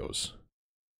how that goes.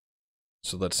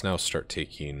 So let's now start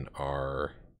taking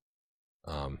our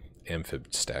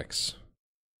amphib stacks.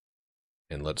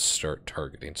 And let's start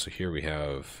targeting. So here we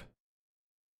have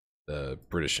the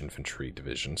British infantry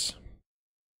divisions.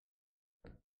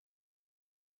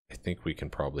 I think we can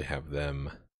probably have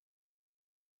them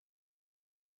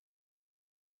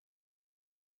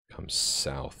come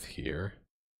south here.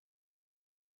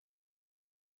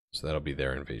 So that'll be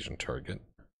their invasion target.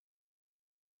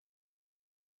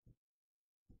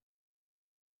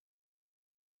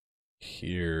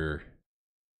 Here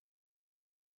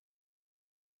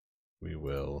we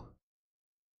will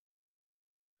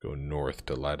go north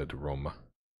to Lada di Roma.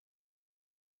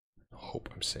 I hope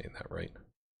I'm saying that right.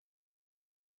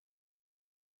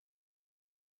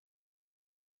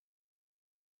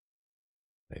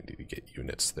 I need to get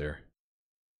units there.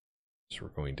 So we're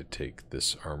going to take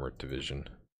this armored division.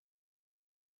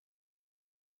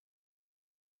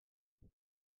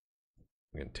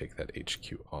 I'm going to take that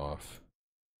HQ off.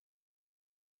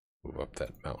 Move up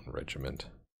that mountain regiment.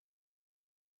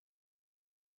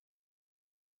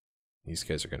 These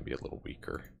guys are going to be a little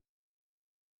weaker.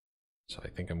 So I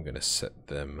think I'm going to set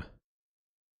them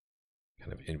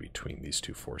kind of in between these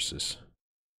two forces.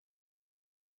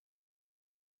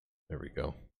 There we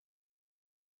go.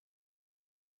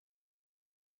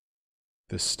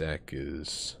 This stack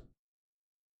is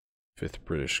 5th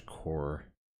British Corps.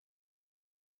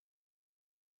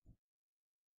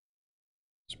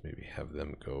 Let's maybe have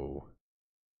them go.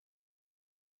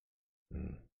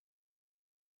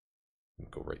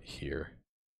 Go right here.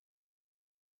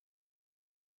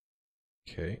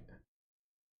 Okay.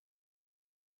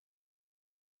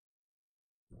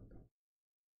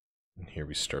 And here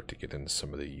we start to get into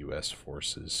some of the US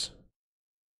forces.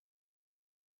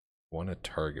 Want to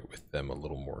target with them a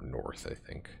little more north, I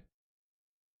think.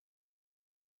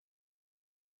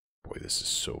 Boy, this is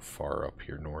so far up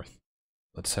here north.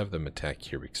 Let's have them attack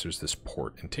here because there's this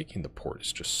port, and taking the port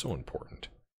is just so important.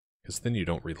 Because then you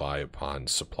don't rely upon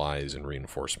supplies and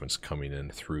reinforcements coming in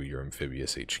through your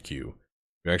amphibious HQ. You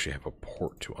actually have a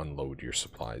port to unload your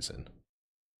supplies in.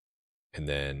 And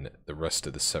then the rest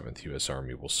of the 7th U.S.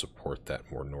 Army will support that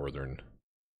more northern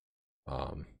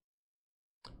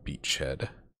beachhead.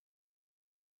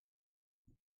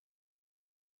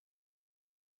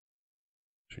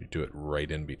 Should you do it right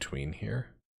in between here?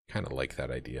 Kind of like that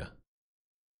idea.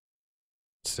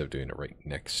 Instead of doing it right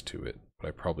next to it. But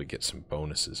I probably get some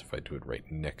bonuses if I do it right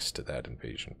next to that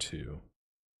invasion too.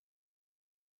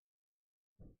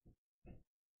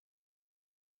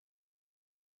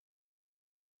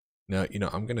 Now, you know,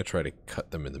 I'm going to try to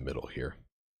cut them in the middle here.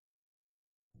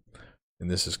 And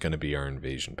this is going to be our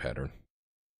invasion pattern.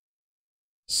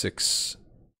 Six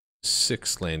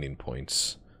landing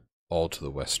points, all to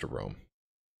the west of Rome.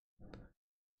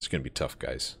 It's going to be tough,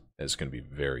 guys. It's going to be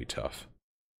very tough.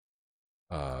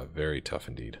 Very tough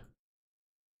indeed.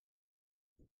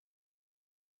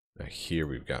 Now here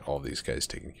we've got all these guys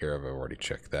taken care of. I've already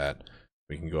checked that.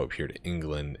 We can go up here to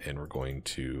England, and we're going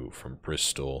to, from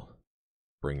Bristol,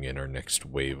 bring in our next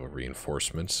wave of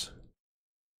reinforcements.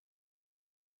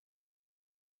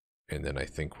 And then I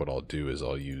think what I'll do is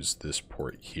I'll use this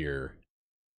port here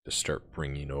to start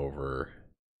bringing over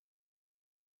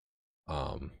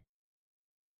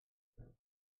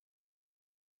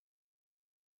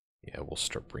yeah, we'll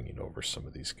start bringing over some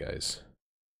of these guys.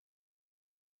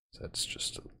 So that's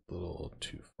just a little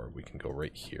too far. We can go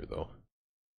right here though.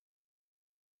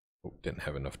 Oh, didn't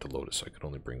have enough to load it, so I could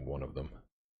only bring one of them.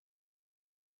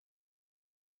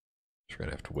 So we're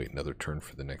gonna have to wait another turn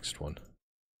for the next one.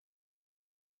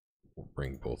 We'll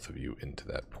bring both of you into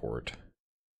that port.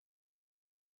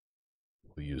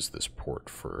 We'll use this port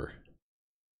for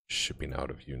shipping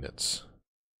out of units.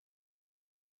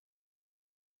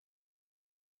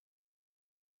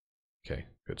 Okay,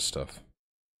 good stuff.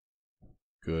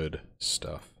 Good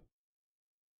stuff.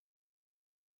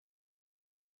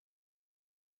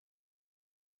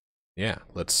 Yeah,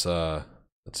 let's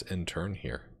end turn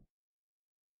here.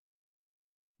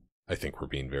 I think we're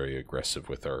being very aggressive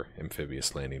with our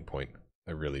amphibious landing point.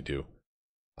 I really do.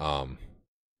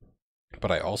 But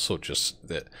I also just,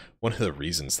 that one of the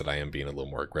reasons that I am being a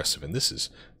little more aggressive, and this is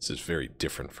very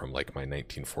different from like my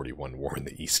 1941 War in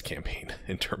the East campaign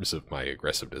in terms of my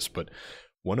aggressiveness, but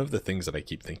one of the things that I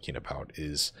keep thinking about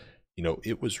is, you know,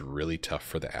 it was really tough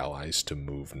for the Allies to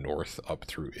move north up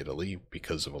through Italy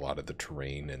because of a lot of the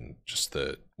terrain, and just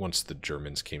once the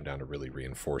Germans came down to really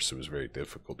reinforce, it was very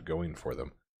difficult going for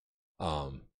them.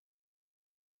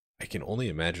 I can only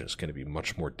imagine it's going to be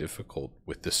much more difficult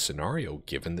with this scenario,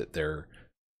 given that there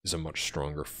is a much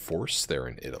stronger force there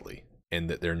in Italy, and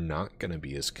that they're not going to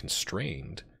be as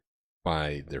constrained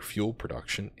by their fuel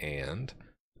production, and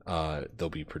they'll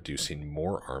be producing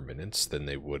more armaments than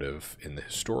they would have in the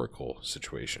historical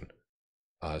situation.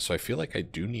 So I feel like I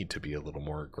do need to be a little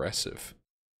more aggressive,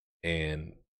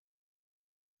 and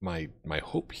my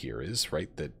hope here is,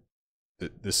 right, that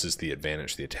this is the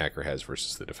advantage the attacker has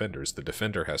versus the defenders. The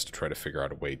defender has to try to figure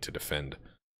out a way to defend.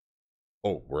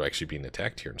 Oh, we're actually being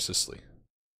attacked here in Sicily.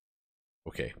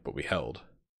 Okay, but we held.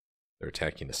 They're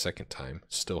attacking a second time,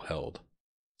 still held.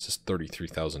 This is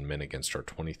 33,000 men against our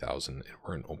 20,000, and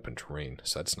we're in open terrain,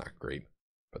 so that's not great.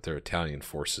 But they're Italian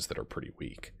forces that are pretty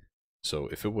weak. So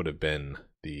if it would have been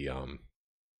the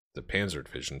Panzer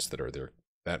divisions that are there,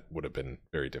 that would have been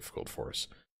very difficult for us.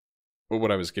 But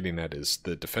what I was getting at is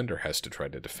the defender has to try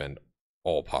to defend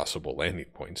all possible landing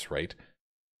points, right?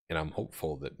 And I'm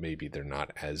hopeful that maybe they're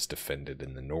not as defended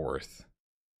in the north,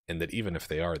 and that even if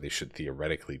they are, they should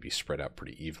theoretically be spread out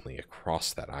pretty evenly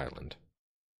across that island.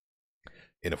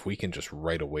 And if we can just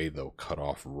right away, though, cut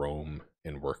off Rome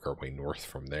and work our way north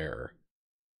from there,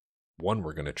 one,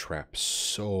 we're going to trap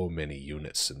so many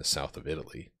units in the south of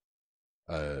Italy.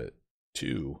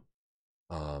 Two,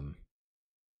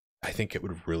 I think it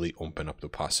would really open up the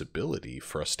possibility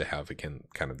for us to have, again,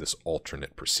 kind of this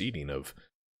alternate proceeding of,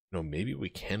 you know, maybe we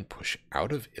can push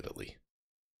out of Italy,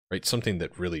 right? Something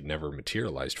that really never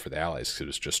materialized for the Allies, because it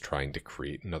was just trying to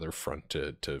create another front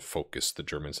to focus the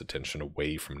Germans' attention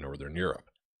away from Northern Europe.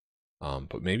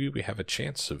 But maybe we have a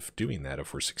chance of doing that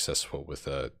if we're successful with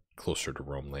a closer to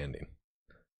Rome landing.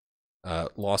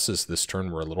 Losses this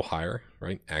turn were a little higher,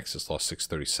 right? Axis lost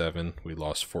 637. We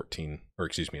lost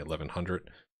 1100.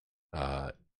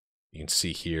 You can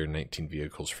see here 19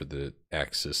 vehicles for the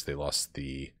Axis. They lost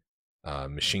the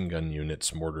machine gun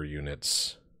units, mortar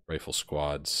units, rifle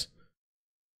squads.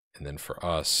 And then for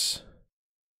us,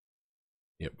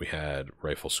 yep, we had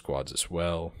rifle squads as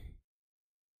well.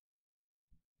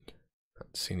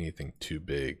 Not seeing anything too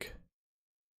big.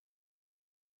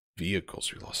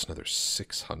 Vehicles, we lost another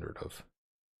 600 of.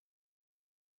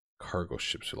 Cargo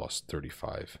ships, we lost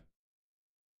 35.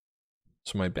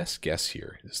 So my best guess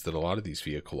here is that a lot of these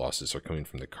vehicle losses are coming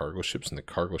from the cargo ships, and the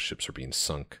cargo ships are being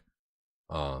sunk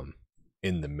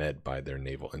in the Med by their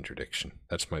naval interdiction.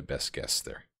 That's my best guess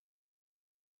there.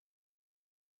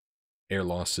 Air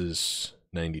losses,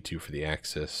 92 for the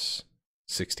Axis,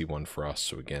 61 for us,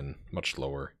 so again, much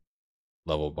lower.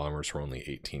 Level bombers were only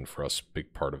 18 for us.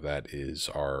 Big part of that is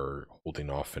our holding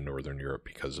off in Northern Europe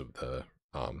because of the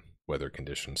weather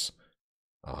conditions.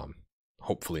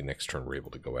 Hopefully next turn we're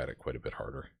able to go at it quite a bit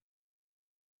harder.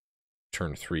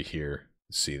 Turn 3 here,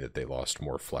 see that they lost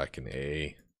more flak in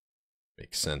AA.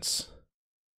 Makes sense.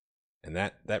 And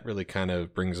that really kind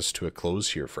of brings us to a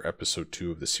close here for episode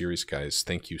 2 of the series, guys.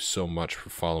 Thank you so much for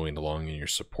following along and your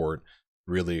support.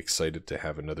 Really excited to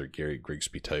have another Gary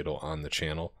Grigsby title on the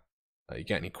channel. You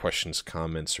got any questions,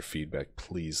 comments, or feedback,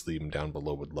 please leave them down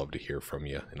below. Would love to hear from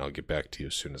you, and I'll get back to you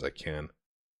as soon as I can.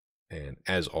 And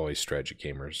as always, Strategy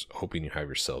Gamers, hoping you have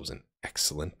yourselves an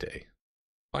excellent day.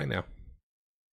 Bye now.